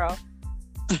tried it, girl."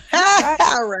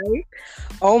 Right?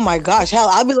 Oh my gosh, hell,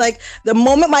 I'll be like, the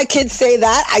moment my kids say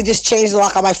that, I just change the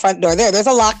lock on my front door. There's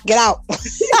a lock, get out.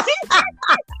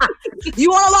 You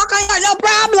want a lock on your? No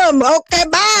problem. Okay,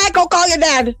 bye. Go call your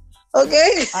dad.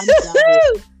 Okay.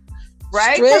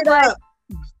 Right? Straight up.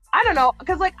 I don't know,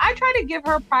 because I try to give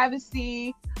her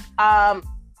privacy.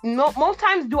 Most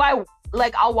times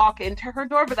I'll walk into her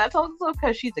door, but that's also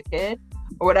because she's a kid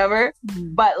or whatever.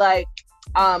 But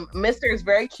Mister is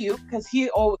very cute because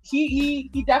he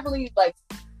definitely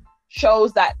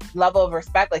shows that level of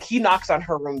respect. He knocks on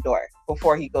her room door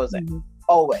before he goes in,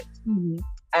 always.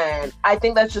 And I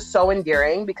think that's just so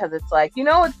endearing because it's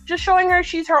it's just showing her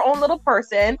she's her own little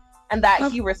person and that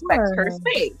he respects her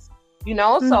space.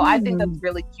 So I think that's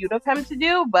really cute of him to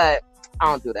do, but I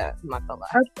don't do that. I'm not gonna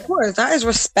lie. Of course, that is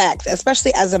respect,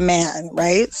 especially as a man,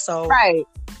 right? So right.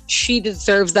 She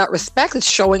deserves that respect. It's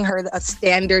showing her a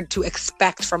standard to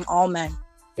expect from all men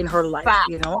in her life,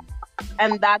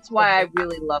 And that's why I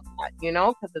really love that,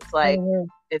 because it's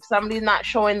if somebody's not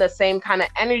showing the same kind of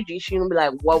energy, she's gonna be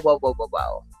like, whoa, whoa, whoa, whoa,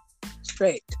 whoa.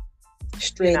 Straight.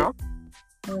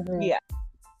 Yeah.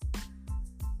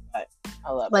 But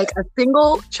I love it. A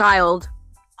single child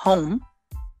home.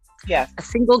 Yeah. A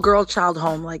single girl child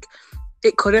home.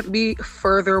 It couldn't be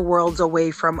further worlds away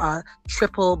from a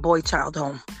triple boy child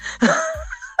home.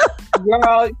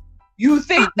 Girl, you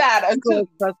think that until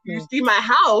you see my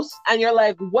house and you're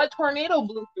like, what tornado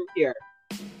blew through here?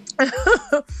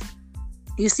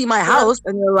 You see my house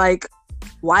and you're like,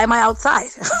 why am I outside?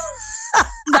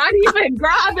 Not even,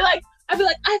 girl. I'd be like,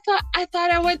 I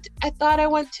thought I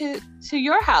went to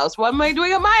your house. What am I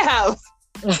doing at my house?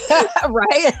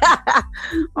 Right?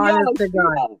 Honest to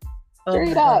God.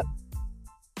 Straight up.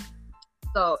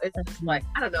 So it's just I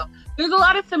don't know. There's a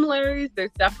lot of similarities.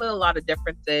 There's definitely a lot of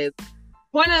differences.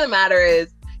 Point of the matter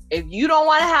is, if you don't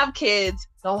want to have kids,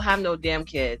 don't have no damn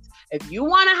kids. If you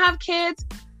want to have kids,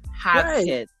 have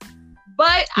kids.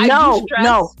 But no.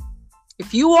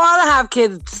 If you want to have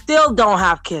kids, still don't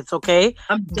have kids, okay?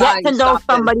 I'm dying. Get to know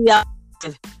somebody else.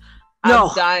 No,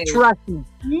 I'm dying. Trust me.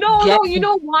 No, you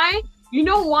know why? You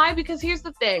know why? Because here's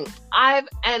the thing.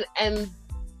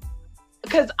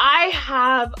 Because I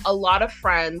have a lot of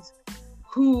friends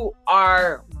who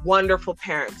are wonderful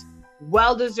parents,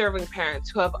 well-deserving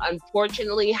parents who have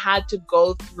unfortunately had to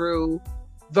go through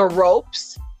the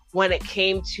ropes when it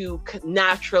came to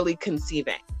naturally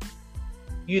conceiving,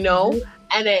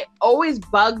 And it always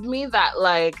bugged me that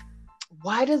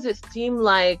why does it seem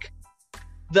like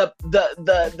the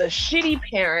shitty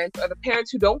parents or the parents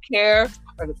who don't care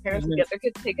or the parents who get their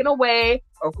kids taken away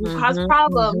or who cause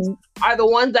problems are the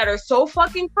ones that are so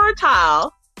fucking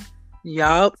fertile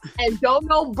and don't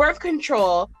know birth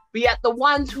control, but yet the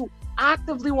ones who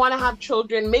actively want to have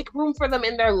children, make room for them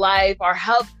in their life, or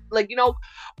help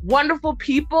wonderful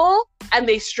people, and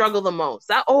they struggle the most.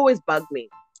 That always bugged me.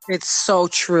 It's so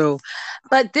true.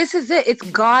 But this is it. It's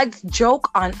God's joke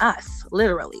on us,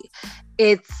 literally.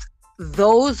 It's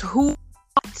those who...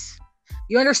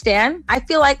 You understand? I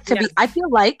feel like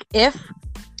if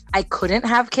I couldn't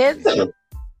have kids,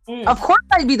 of course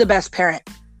I'd be the best parent.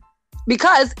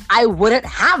 Because I wouldn't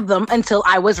have them until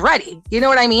I was ready. You know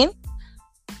what I mean?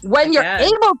 When you're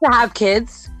able to have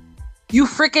kids, you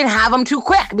freaking have them too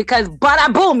quick because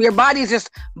bada boom, your body's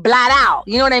just blat out.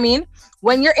 You know what I mean?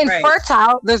 When you're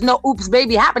infertile, there's no oops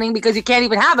baby happening because you can't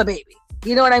even have a baby.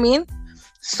 You know what I mean?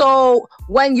 So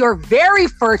when you're very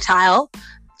fertile,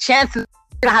 chances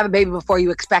you're gonna have a baby before you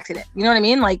expected it. You know what I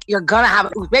mean? You're gonna have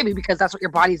a oops baby because that's what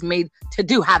your body's made to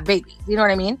do, have babies. You know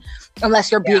what I mean?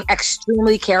 Unless you're being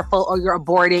extremely careful or you're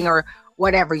aborting or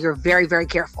whatever, you're very, very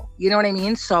careful. You know what I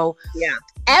mean? So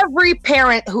every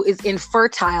parent who is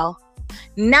infertile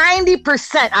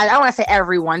 90%, I don't want to say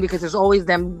everyone because there's always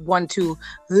them 1, 2,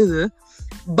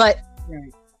 but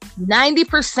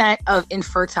 90% of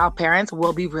infertile parents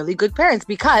will be really good parents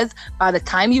because by the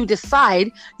time you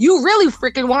decide, you really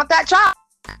freaking want that child.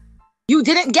 You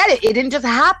didn't get it. It didn't just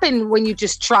happen when you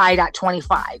just tried at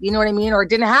 25. You know what I mean? Or it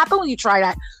didn't happen when you tried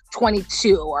at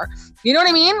 22. Or, you know what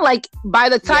I mean? Like, by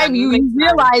the time you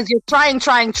realize you're trying,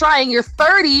 you're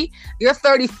 30, you're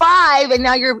 35, and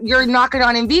now you're knocking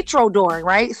on in vitro door,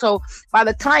 right? So by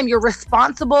the time you're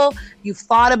responsible, you've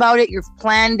thought about it, you've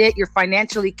planned it, you're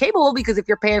financially capable, because if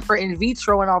you're paying for in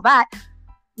vitro and all that,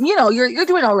 you know, you're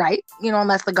doing all right, you know,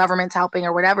 unless the government's helping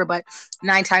or whatever. But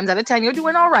 9 times out of 10, you're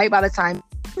doing all right by the time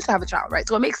you have a child, right?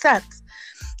 So it makes sense.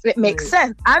 It makes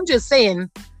sense. I'm just saying,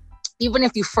 even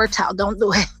if you're fertile, don't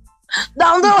do it.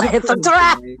 Don't do it. It's a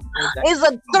trap. It's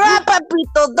a trap,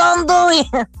 papito. Don't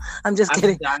do it. I'm just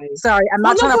kidding. Sorry, I'm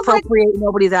not trying to appropriate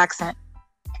nobody's accent.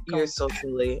 You're so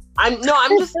silly. I'm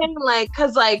just saying, like,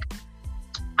 because, like,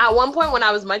 at one point when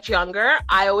I was much younger,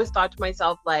 I always thought to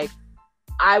myself, like,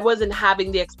 I wasn't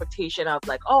having the expectation of,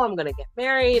 like, oh, I'm gonna get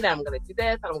married, I'm gonna do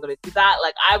this, I'm gonna do that.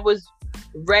 Like, I was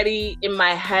ready in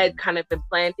my head, kind of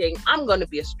implanting, I'm gonna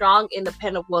be a strong,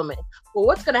 independent woman. But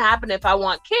what's gonna happen if I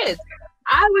want kids?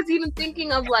 I was even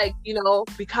thinking of, like, you know,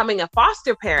 becoming a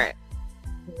foster parent,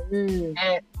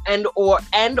 and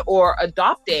or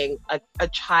adopting a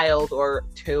child or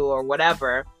two or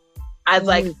whatever, as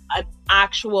like an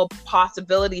actual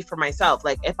possibility for myself.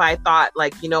 Like, if I thought,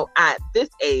 like, you know, at this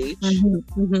age,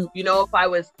 you know, if I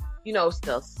was, you know,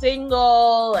 still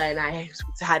single and I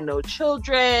had no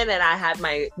children and I had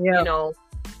my, you know,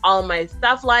 all my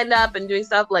stuff lined up and doing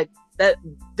stuff like that,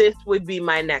 this would be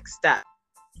my next step.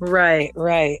 Right.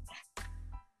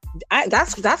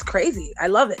 That's crazy. I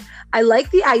love it. I like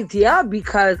the idea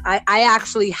because I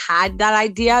actually had that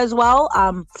idea as well,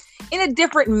 in a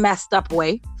different messed up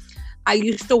way. I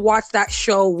used to watch that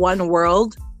show One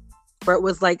World, where it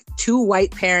was like 2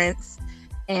 white parents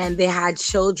and they had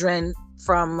children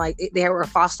from, like, they were a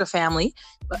foster family,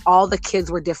 but all the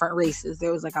kids were different races.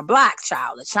 There was like a black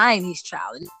child, a Chinese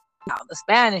child, a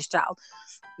Spanish child,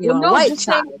 you know, a white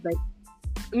child.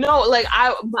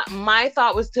 My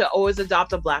thought was to always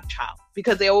adopt a black child,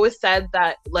 because they always said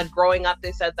that, like, growing up,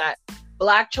 they said that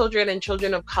black children and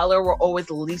children of color were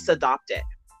always least adopted.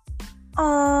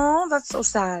 Oh, that's so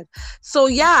sad. So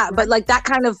yeah, but like that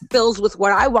kind of fills with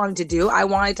what I wanted to do. I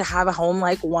wanted to have a home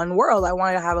like One World. I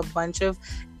wanted to have a bunch of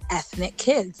ethnic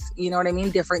kids, you know what I mean?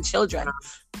 Different children,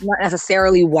 not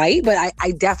necessarily white, but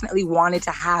I definitely wanted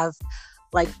to have,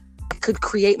 like, I could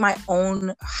create my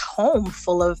own home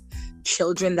full of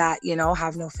children that, you know,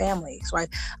 have no family. So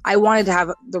I wanted to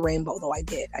have the rainbow, though. I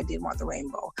did want the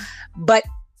rainbow. But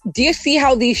do you see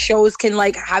how these shows can,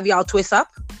 like, have y'all twist up?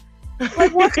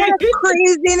 Like, what kind of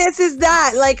craziness is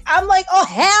that? Like, I'm like, oh,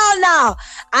 hell no.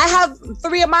 I have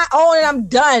 3 of my own and I'm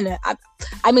done.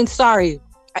 I mean, sorry.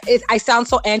 I sound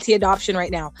so anti-adoption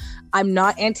right now. I'm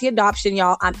not anti-adoption,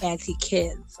 y'all. I'm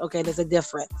anti-kids. Okay, there's a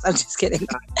difference. I'm just kidding.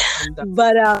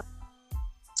 But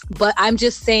I'm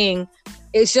just saying,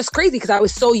 it's just crazy because I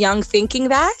was so young thinking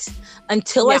that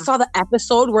until I saw the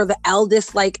episode where the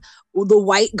eldest, like, the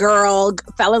white girl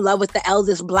fell in love with the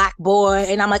eldest black boy,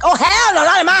 and I'm like, oh, hell no,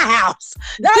 not in my house.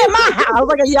 Not in my house. I was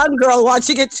like a young girl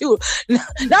watching it too.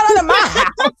 Not in my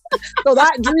house. So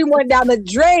that dream went down the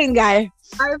drain, guy.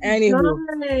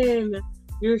 Anywho.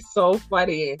 You're so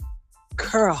funny.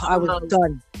 Girl, I was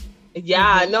done.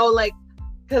 Yeah, no, like,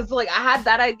 because, like, I had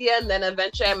that idea, and then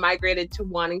eventually I migrated to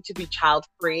wanting to be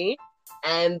child-free.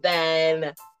 And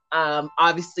then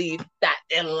obviously that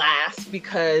didn't last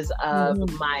because of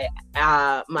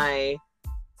my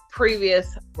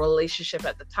previous relationship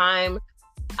at the time.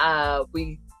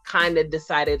 We kind of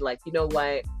decided, like, you know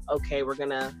what? Okay, we're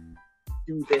gonna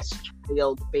do this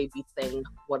child baby thing,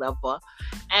 whatever.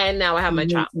 And now I have my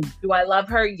child. Do I love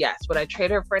her? Yes. Would I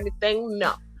trade her for anything?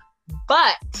 No.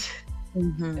 But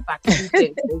if I could do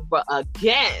things over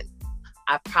again,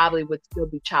 I probably would still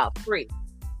be child free.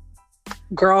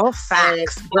 Girl,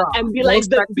 facts. And be like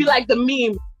the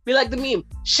meme,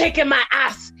 shaking my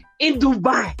ass in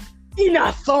Dubai in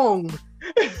a thong.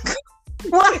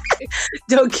 What?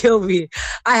 Don't kill me.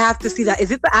 I have to see that.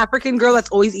 Is it the African girl that's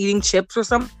always eating chips or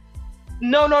something?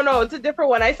 No. It's a different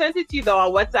one. I sent it to you though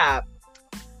on WhatsApp.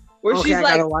 Where she's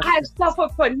like, I've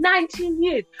suffered for 19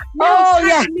 years. Now it's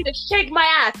time for me to shake my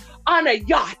ass on a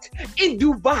yacht in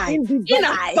Dubai. In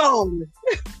a thong.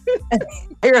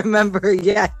 I remember,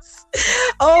 yes.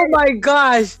 Oh my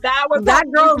gosh. That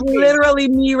girl's literally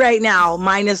me right now,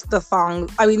 minus the thong.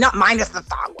 I mean, not minus the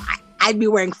thong. I'd be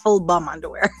wearing full bum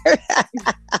underwear.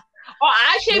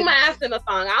 I shake my ass in a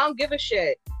thong. I don't give a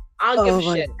shit. I don't give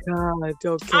a shit. Oh my God,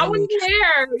 don't I wouldn't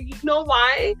care. You know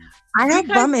why? I have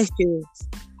bum issues.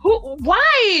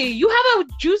 Why? You have a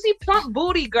juicy plump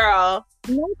booty, girl.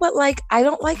 No, but like I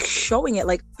don't like showing it.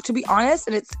 Like, to be honest,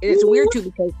 and it's weird too,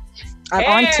 because I'm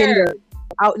on Tinder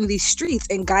out in these streets,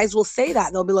 and guys will say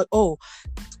that. They'll be like, oh,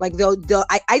 like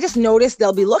I just noticed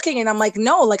they'll be looking, and I'm like,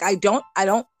 no, like I don't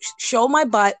show my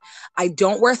butt. I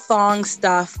don't wear thong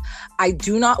stuff. I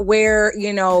do not wear,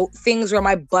 things where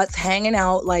my butt's hanging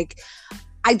out. Like,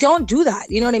 I don't do that.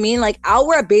 You know what I mean? Like, I'll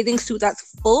wear a bathing suit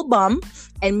that's full bum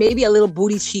and maybe a little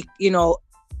booty cheek,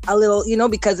 a little,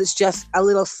 because it's just a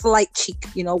little slight cheek,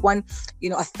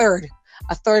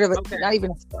 a third of it, okay. Not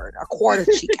even a third, a quarter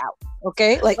cheek out.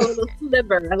 Okay. Like a little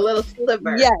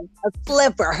sliver. Yeah. A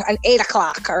sliver, an 8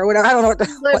 o'clock or whatever. I don't know what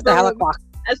the hell o'clock.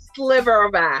 A sliver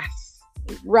of ass.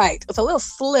 Right. It's a little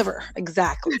sliver.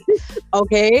 Exactly.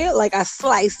 Okay. Like a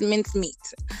sliced minced meat.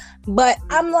 But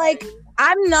I'm like,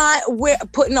 I'm not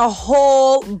putting a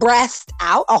whole breast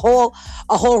out, a whole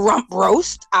rump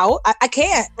roast out. I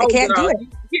can't. I can't do it.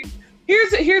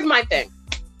 Here's my thing.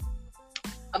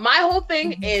 My whole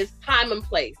thing is time and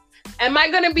place. Am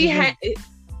I gonna be, having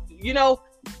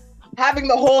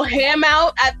the whole ham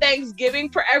out at Thanksgiving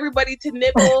for everybody to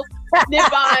nibble,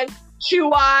 nib on, chew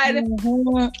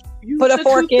on, put a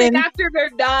fork in after they're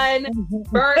done?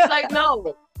 Birds, like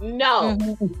no.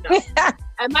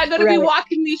 Am I going to be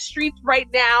walking these streets right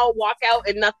now, walk out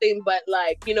in nothing but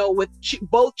with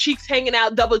both cheeks hanging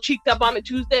out, double cheeked up on a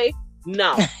Tuesday?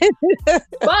 No.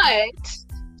 But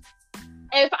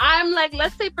if I'm like,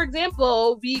 let's say, for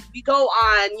example, we go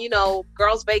on,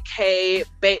 girls vacay,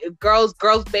 girls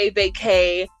bay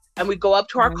vacay, and we go up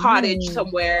to our cottage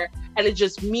somewhere, and it's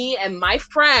just me and my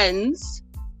friends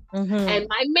and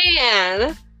my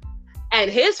man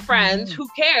and his friends. Who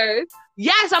cares?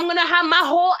 Yes, I'm going to have my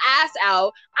whole ass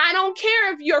out. I don't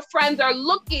care if your friends are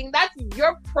looking. That's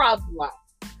your problem.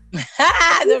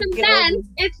 Even then,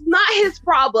 it's not his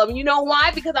problem. You know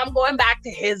why? Because I'm going back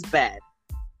to his bed.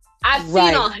 I've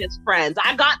seen all his friends.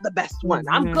 I got the best one.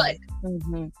 I'm good.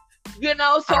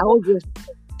 So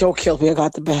don't kill me. I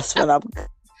got the best one. I'm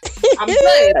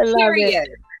good. Period.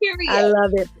 I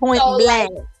love it. Point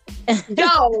blank.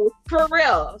 Yo, for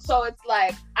real. So it's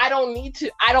like, I don't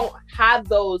have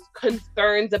those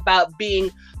concerns about being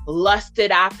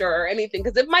lusted after or anything.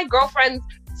 Because if my girlfriends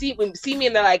see me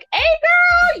and they're like, hey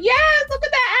girl, yes, look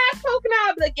at that ass poking out,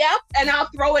 I'll be like, yep, and I'll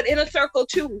throw it in a circle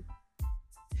too.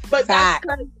 But that's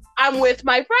because I'm with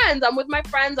my friends. I'm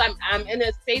in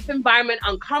a safe environment.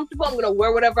 I'm comfortable. I'm gonna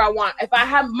wear whatever I want. If I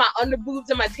have my underboobs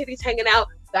and my titties hanging out,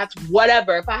 that's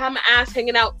whatever. If I have my ass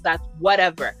hanging out, that's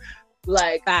whatever.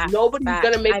 Like, nobody's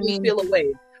gonna make me feel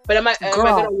away. But am I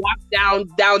gonna walk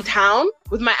downtown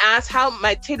with my ass out,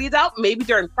 my titties out? Maybe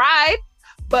during Pride,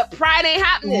 but Pride ain't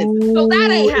happening. So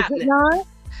that ain't happening.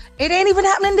 It ain't even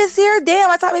happening this year. Damn,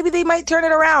 I thought maybe they might turn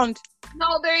it around.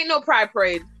 No, there ain't no Pride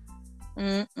Parade.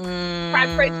 Pride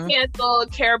Parade's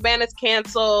canceled. Caravan is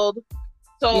canceled.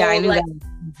 So yeah, I knew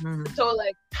that. So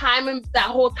like that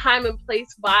whole time and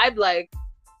place vibe,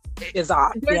 is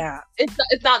off. Yeah,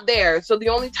 it's not there. So the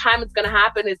only time it's gonna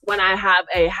happen is when I have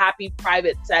a happy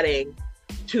private setting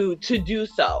to do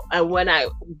so. And when I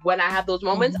have those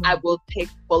moments, I will take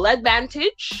full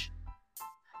advantage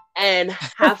and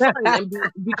have fun and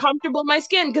be comfortable in my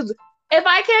skin. Because if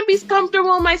I can't be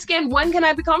comfortable in my skin, when can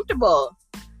I be comfortable?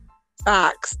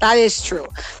 Facts. That is true.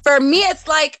 For me, it's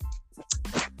like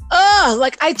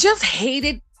I just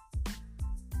hated.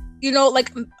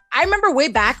 I remember way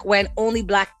back when only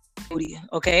black booty,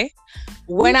 okay?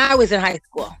 When I was in high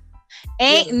school.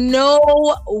 Ain't no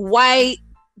white,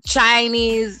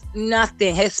 Chinese,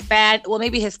 nothing. Hispanic, well,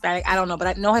 maybe Hispanic, I don't know, but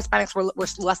I know Hispanics were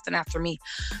lusting after me.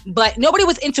 But nobody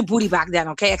was into booty back then,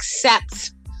 okay?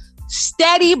 Except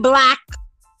steady black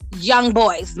young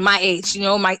boys my age, in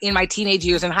my teenage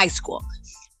years in high school.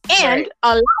 And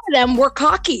a lot of them were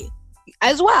cocky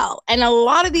as well. And a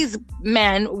lot of these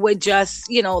men would just,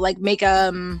 make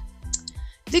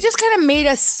they just kind of made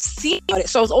us see about it.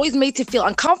 So I was always made to feel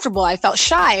uncomfortable. I felt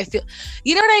shy.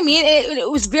 You know what I mean? It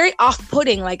was very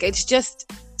off-putting. Like, it's just,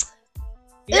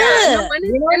 you know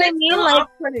what I mean?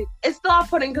 Off-putting. It's still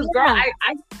off-putting because, girl, I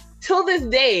till this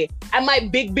day, at my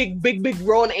big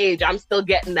grown age, I'm still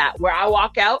getting that. Where I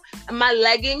walk out and my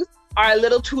leggings are a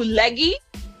little too leggy.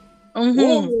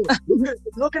 Ooh,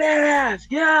 look at that ass.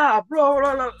 Yeah, bro.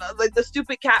 Like the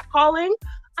stupid cat calling.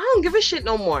 I don't give a shit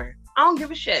no more. I don't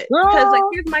give a shit. Because,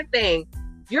 here's my thing.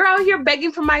 You're out here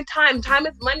begging for my time. Time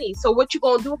is money. So what you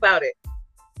gonna do about it?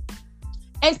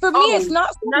 And for me, it's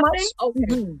not so nothing? much.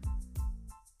 Okay.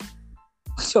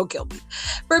 She'll kill me.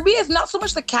 For me, it's not so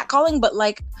much the catcalling, but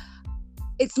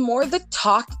it's more the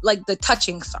talk, like the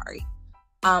touching, sorry.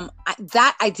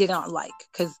 That I did not like,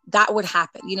 because that would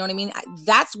happen. You know what I mean?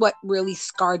 That's what really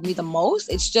scarred me the most.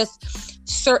 It's just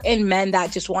certain men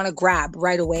that just want to grab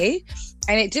right away.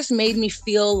 And it just made me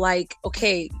feel like,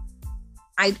 okay,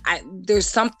 I there's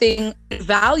something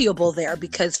valuable there,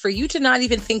 because for you to not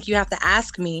even think you have to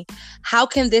ask me, how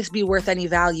can this be worth any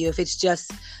value if it's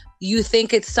just, you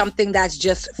think it's something that's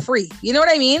just free? You know what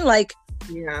I mean? Like,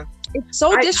 yeah, it's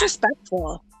so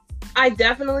disrespectful. I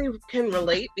definitely can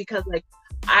relate, because like,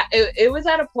 it was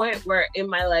at a point where in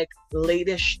my like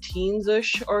late-ish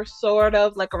teens-ish or sort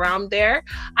of like around there,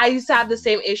 I used to have the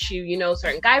same issue, you know,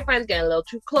 certain guy friends getting a little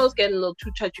too close, getting a little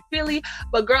too touchy-feely.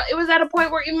 But girl, it was at a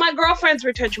point where even my girlfriends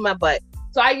were touching my butt.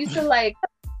 So I used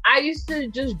to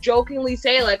just jokingly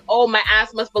say like, oh, my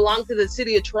ass must belong to the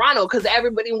city of Toronto because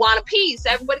everybody want a piece.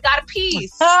 Everybody got a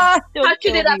piece.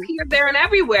 Touching it up here, there, and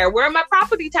everywhere. Where are my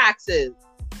property taxes?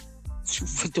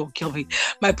 Don't kill me.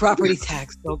 My property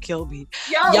tax. Don't kill me.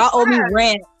 Y'all owe me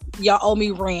rent. Y'all owe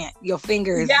me rent. Your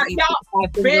fingers. Yeah, y'all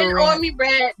been on me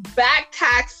rent. Back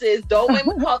taxes. Don't make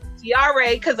me call the CRA,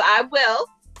 because I will.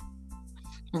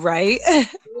 Right.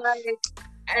 Like,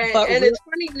 and it's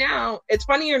funny now. It's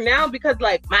funnier now because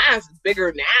like my ass is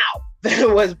bigger now than it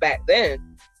was back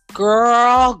then.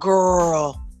 Girl,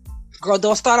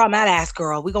 don't start on that ass,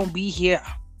 girl. We gonna be here.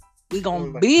 We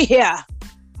gonna be here.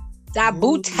 That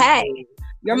booty.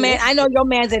 Your man, I know your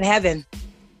man's in heaven.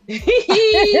 Yes,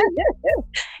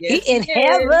 he in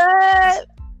heaven.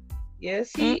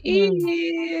 Yes, he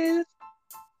is.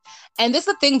 And this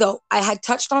is the thing, though. I had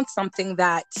touched on something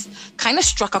that kind of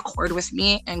struck a chord with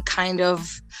me and kind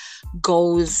of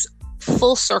goes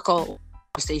full circle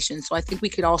conversation. So I think we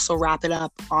could also wrap it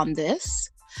up on this.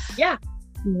 Yeah.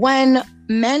 When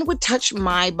men would touch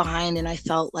my behind and I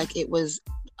felt like it was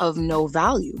of no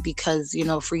value, because, you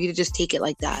know, for you to just take it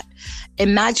like that,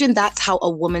 imagine that's how a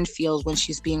woman feels when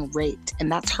she's being raped,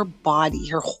 and that's her body,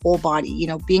 her whole body, you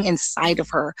know, being inside of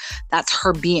her, that's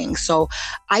her being. So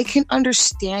I can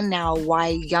understand now why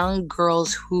young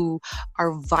girls who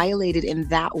are violated in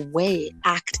that way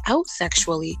act out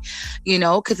sexually, you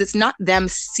know, because it's not them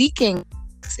seeking,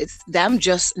 it's them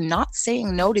just not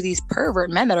saying no to these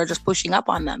pervert men that are just pushing up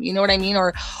on them, you know what I mean?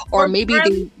 Or maybe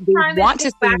they want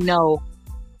to say no.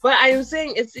 But I was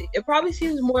saying it probably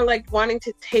seems more like wanting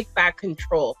to take back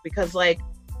control, because like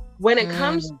when it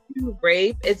comes to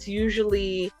rape, it's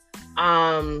usually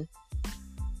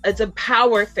it's a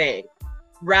power thing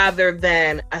rather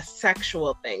than a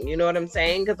sexual thing. You know what I'm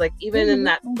saying? Because like even in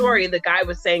that story, the guy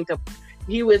was saying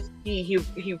he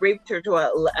raped her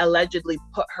to allegedly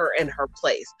put her in her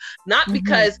place, not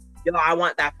because I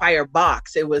want that fire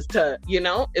box. It was to, you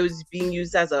know, it was being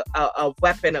used as a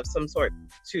weapon of some sort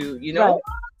to, you know.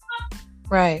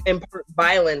 Right. Impart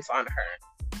violence on her.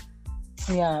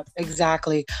 Yeah,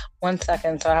 exactly. 1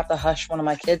 second. So I have to hush one of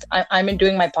my kids. I'm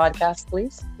doing my podcast,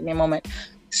 please. Give me a moment.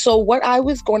 So what I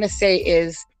was going to say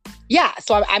is, yeah,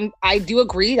 so I do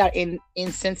agree that in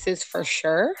instances for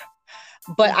sure,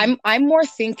 but I'm more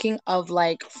thinking of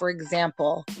like, for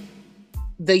example,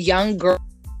 the young girl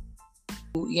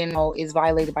who, you know, is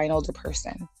violated by an older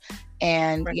person,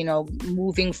 and, you know,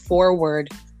 moving forward,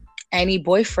 any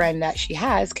boyfriend that she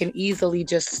has can easily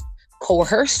just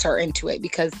coerce her into it,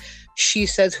 because she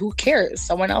says, who cares?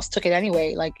 Someone else took it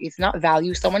anyway. Like, it's not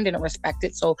value. Someone didn't respect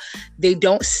it. So they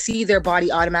don't see their body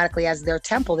automatically as their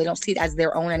temple. They don't see it as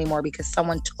their own anymore because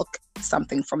someone took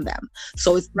something from them.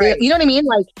 So it's, you know what I mean?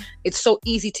 Like, it's so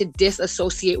easy to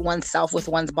disassociate oneself with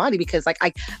one's body, because like,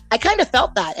 I kind of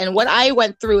felt that. And what I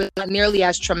went through is not nearly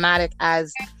as traumatic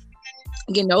as,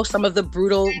 you know, some of the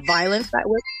brutal violence that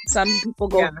some people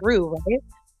go through, right?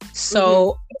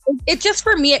 So it just,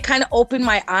 for me, it kind of opened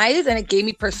my eyes and it gave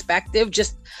me perspective.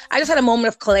 I just had a moment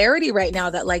of clarity right now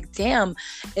that like, damn,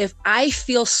 if I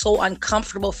feel so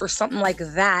uncomfortable for something like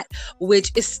that,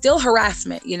 which is still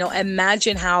harassment, you know,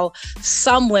 imagine how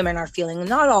some women are feeling.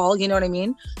 Not all, you know what I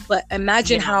mean? But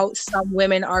imagine how some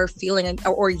women are feeling,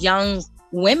 or young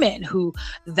women who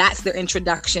that's their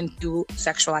introduction to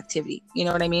sexual activity. You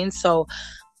know what I mean? So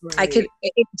it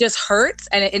just hurts.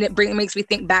 And it makes me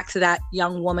think back to that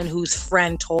young woman whose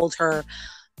friend told her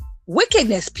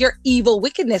wickedness, pure evil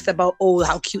wickedness about, oh,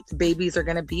 how cute the babies are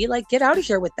going to be. Like, get out of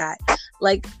here with that.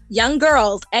 Like, young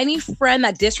girls, any friend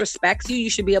that disrespects you, you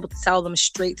should be able to tell them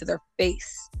straight to their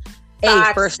face.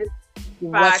 First,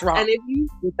 what's wrong? And if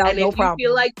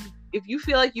you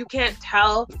feel like you can't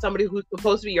tell somebody who's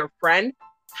supposed to be your friend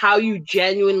how you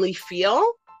genuinely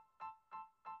feel,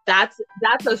 that's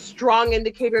a strong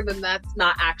indicator that that's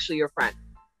not actually your friend.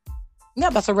 Yeah,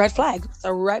 that's a red flag. It's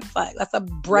a red flag. That's a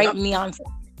bright neon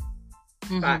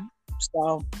flag.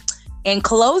 So, In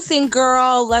closing,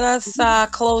 girl, let us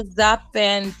close up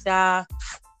and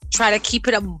try to keep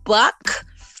it a buck.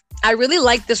 I really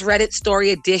like this Reddit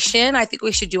story edition. I think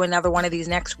we should do another one of these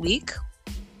next week.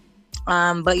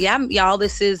 But yeah, y'all,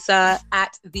 this is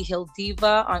at The Hill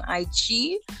Diva on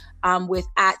IG with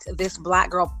at This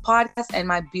Black Girl Podcast and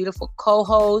my beautiful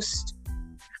co-host.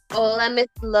 Hola, Miss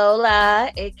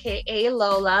Lola, aka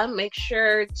Lola. Make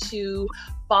sure to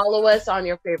follow us on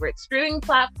your favorite streaming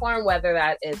platform, whether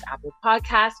that is Apple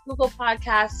Podcasts, Google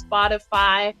Podcasts,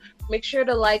 Spotify. Make sure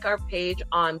to like our page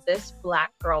on This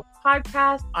Black Girl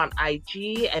Podcast on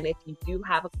IG. And if you do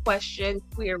have a question,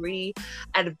 query,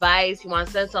 advice, you want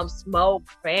to send some smoke,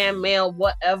 fan mail,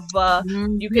 whatever,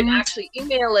 you can actually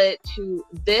email it to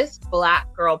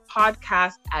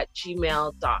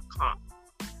thisblackgirlpodcast@gmail.com.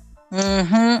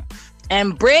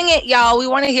 And bring it, y'all. We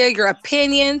want to hear your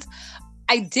opinions.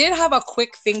 I did have a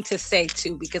quick thing to say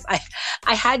too, because I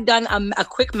had done a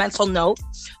quick mental note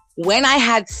when I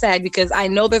had said, because I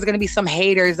know there's going to be some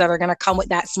haters that are going to come with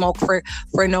that smoke for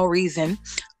no reason.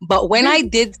 But when I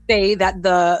did say that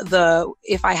the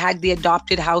if I had the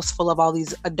adopted house full of all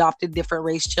these adopted different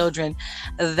race children,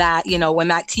 that, you know, when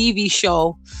that TV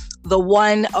show, the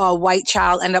one white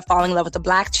child ended up falling in love with the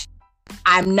black child.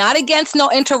 I'm not against no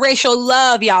interracial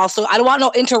love, y'all. So I don't want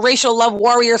no interracial love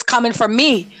warriors coming for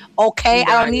me. Okay. Right.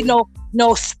 I don't need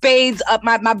no spades up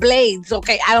my blades.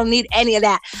 Okay. I don't need any of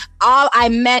that. All I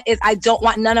meant is I don't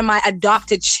want none of my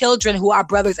adopted children who are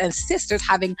brothers and sisters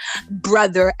having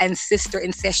brother and sister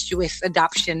incestuous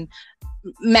adoption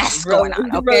mess going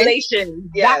on. Okay.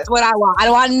 Relations. Yes. That's what I want. I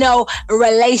don't want no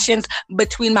relations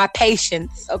between my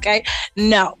patients. Okay.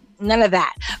 No, none of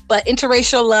that. But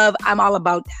interracial love, I'm all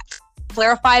about that.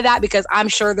 Clarify that, because I'm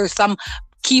sure there's some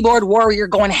keyboard warrior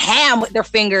going ham with their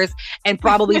fingers and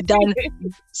probably done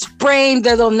sprained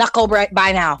their little knuckle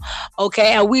by now.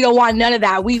 Okay, and we don't want none of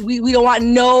that. We don't want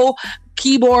no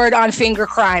keyboard on finger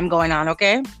crime going on.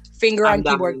 Okay, finger on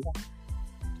keyboard.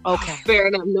 Okay, fair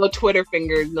enough. No Twitter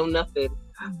fingers, no nothing.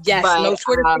 Yes, but, no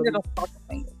Twitter fingers, no fucking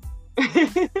fingers.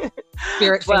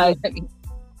 Spirit fingers.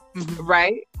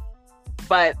 Right.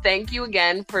 But thank you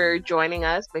again for joining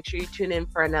us. Make sure you tune in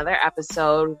for another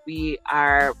episode. We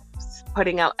are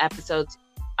putting out episodes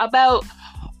about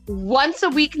once a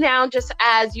week now, just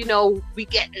as, you know, we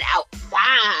getting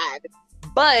outside.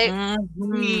 But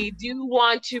we do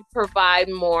want to provide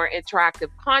more interactive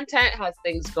content as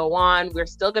things go on. We're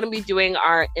still going to be doing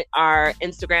our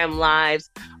Instagram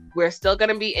lives. We're still going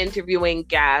to be interviewing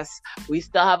guests. We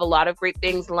still have a lot of great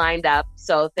things lined up.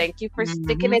 So thank you for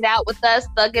sticking it out with us,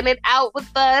 thugging it out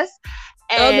with us.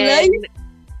 And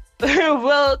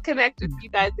we'll connect with you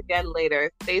guys again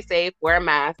later. Stay safe, wear a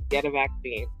mask, get a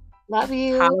vaccine. Love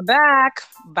you. Holla back.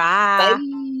 Bye.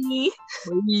 Bye.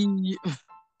 Bye.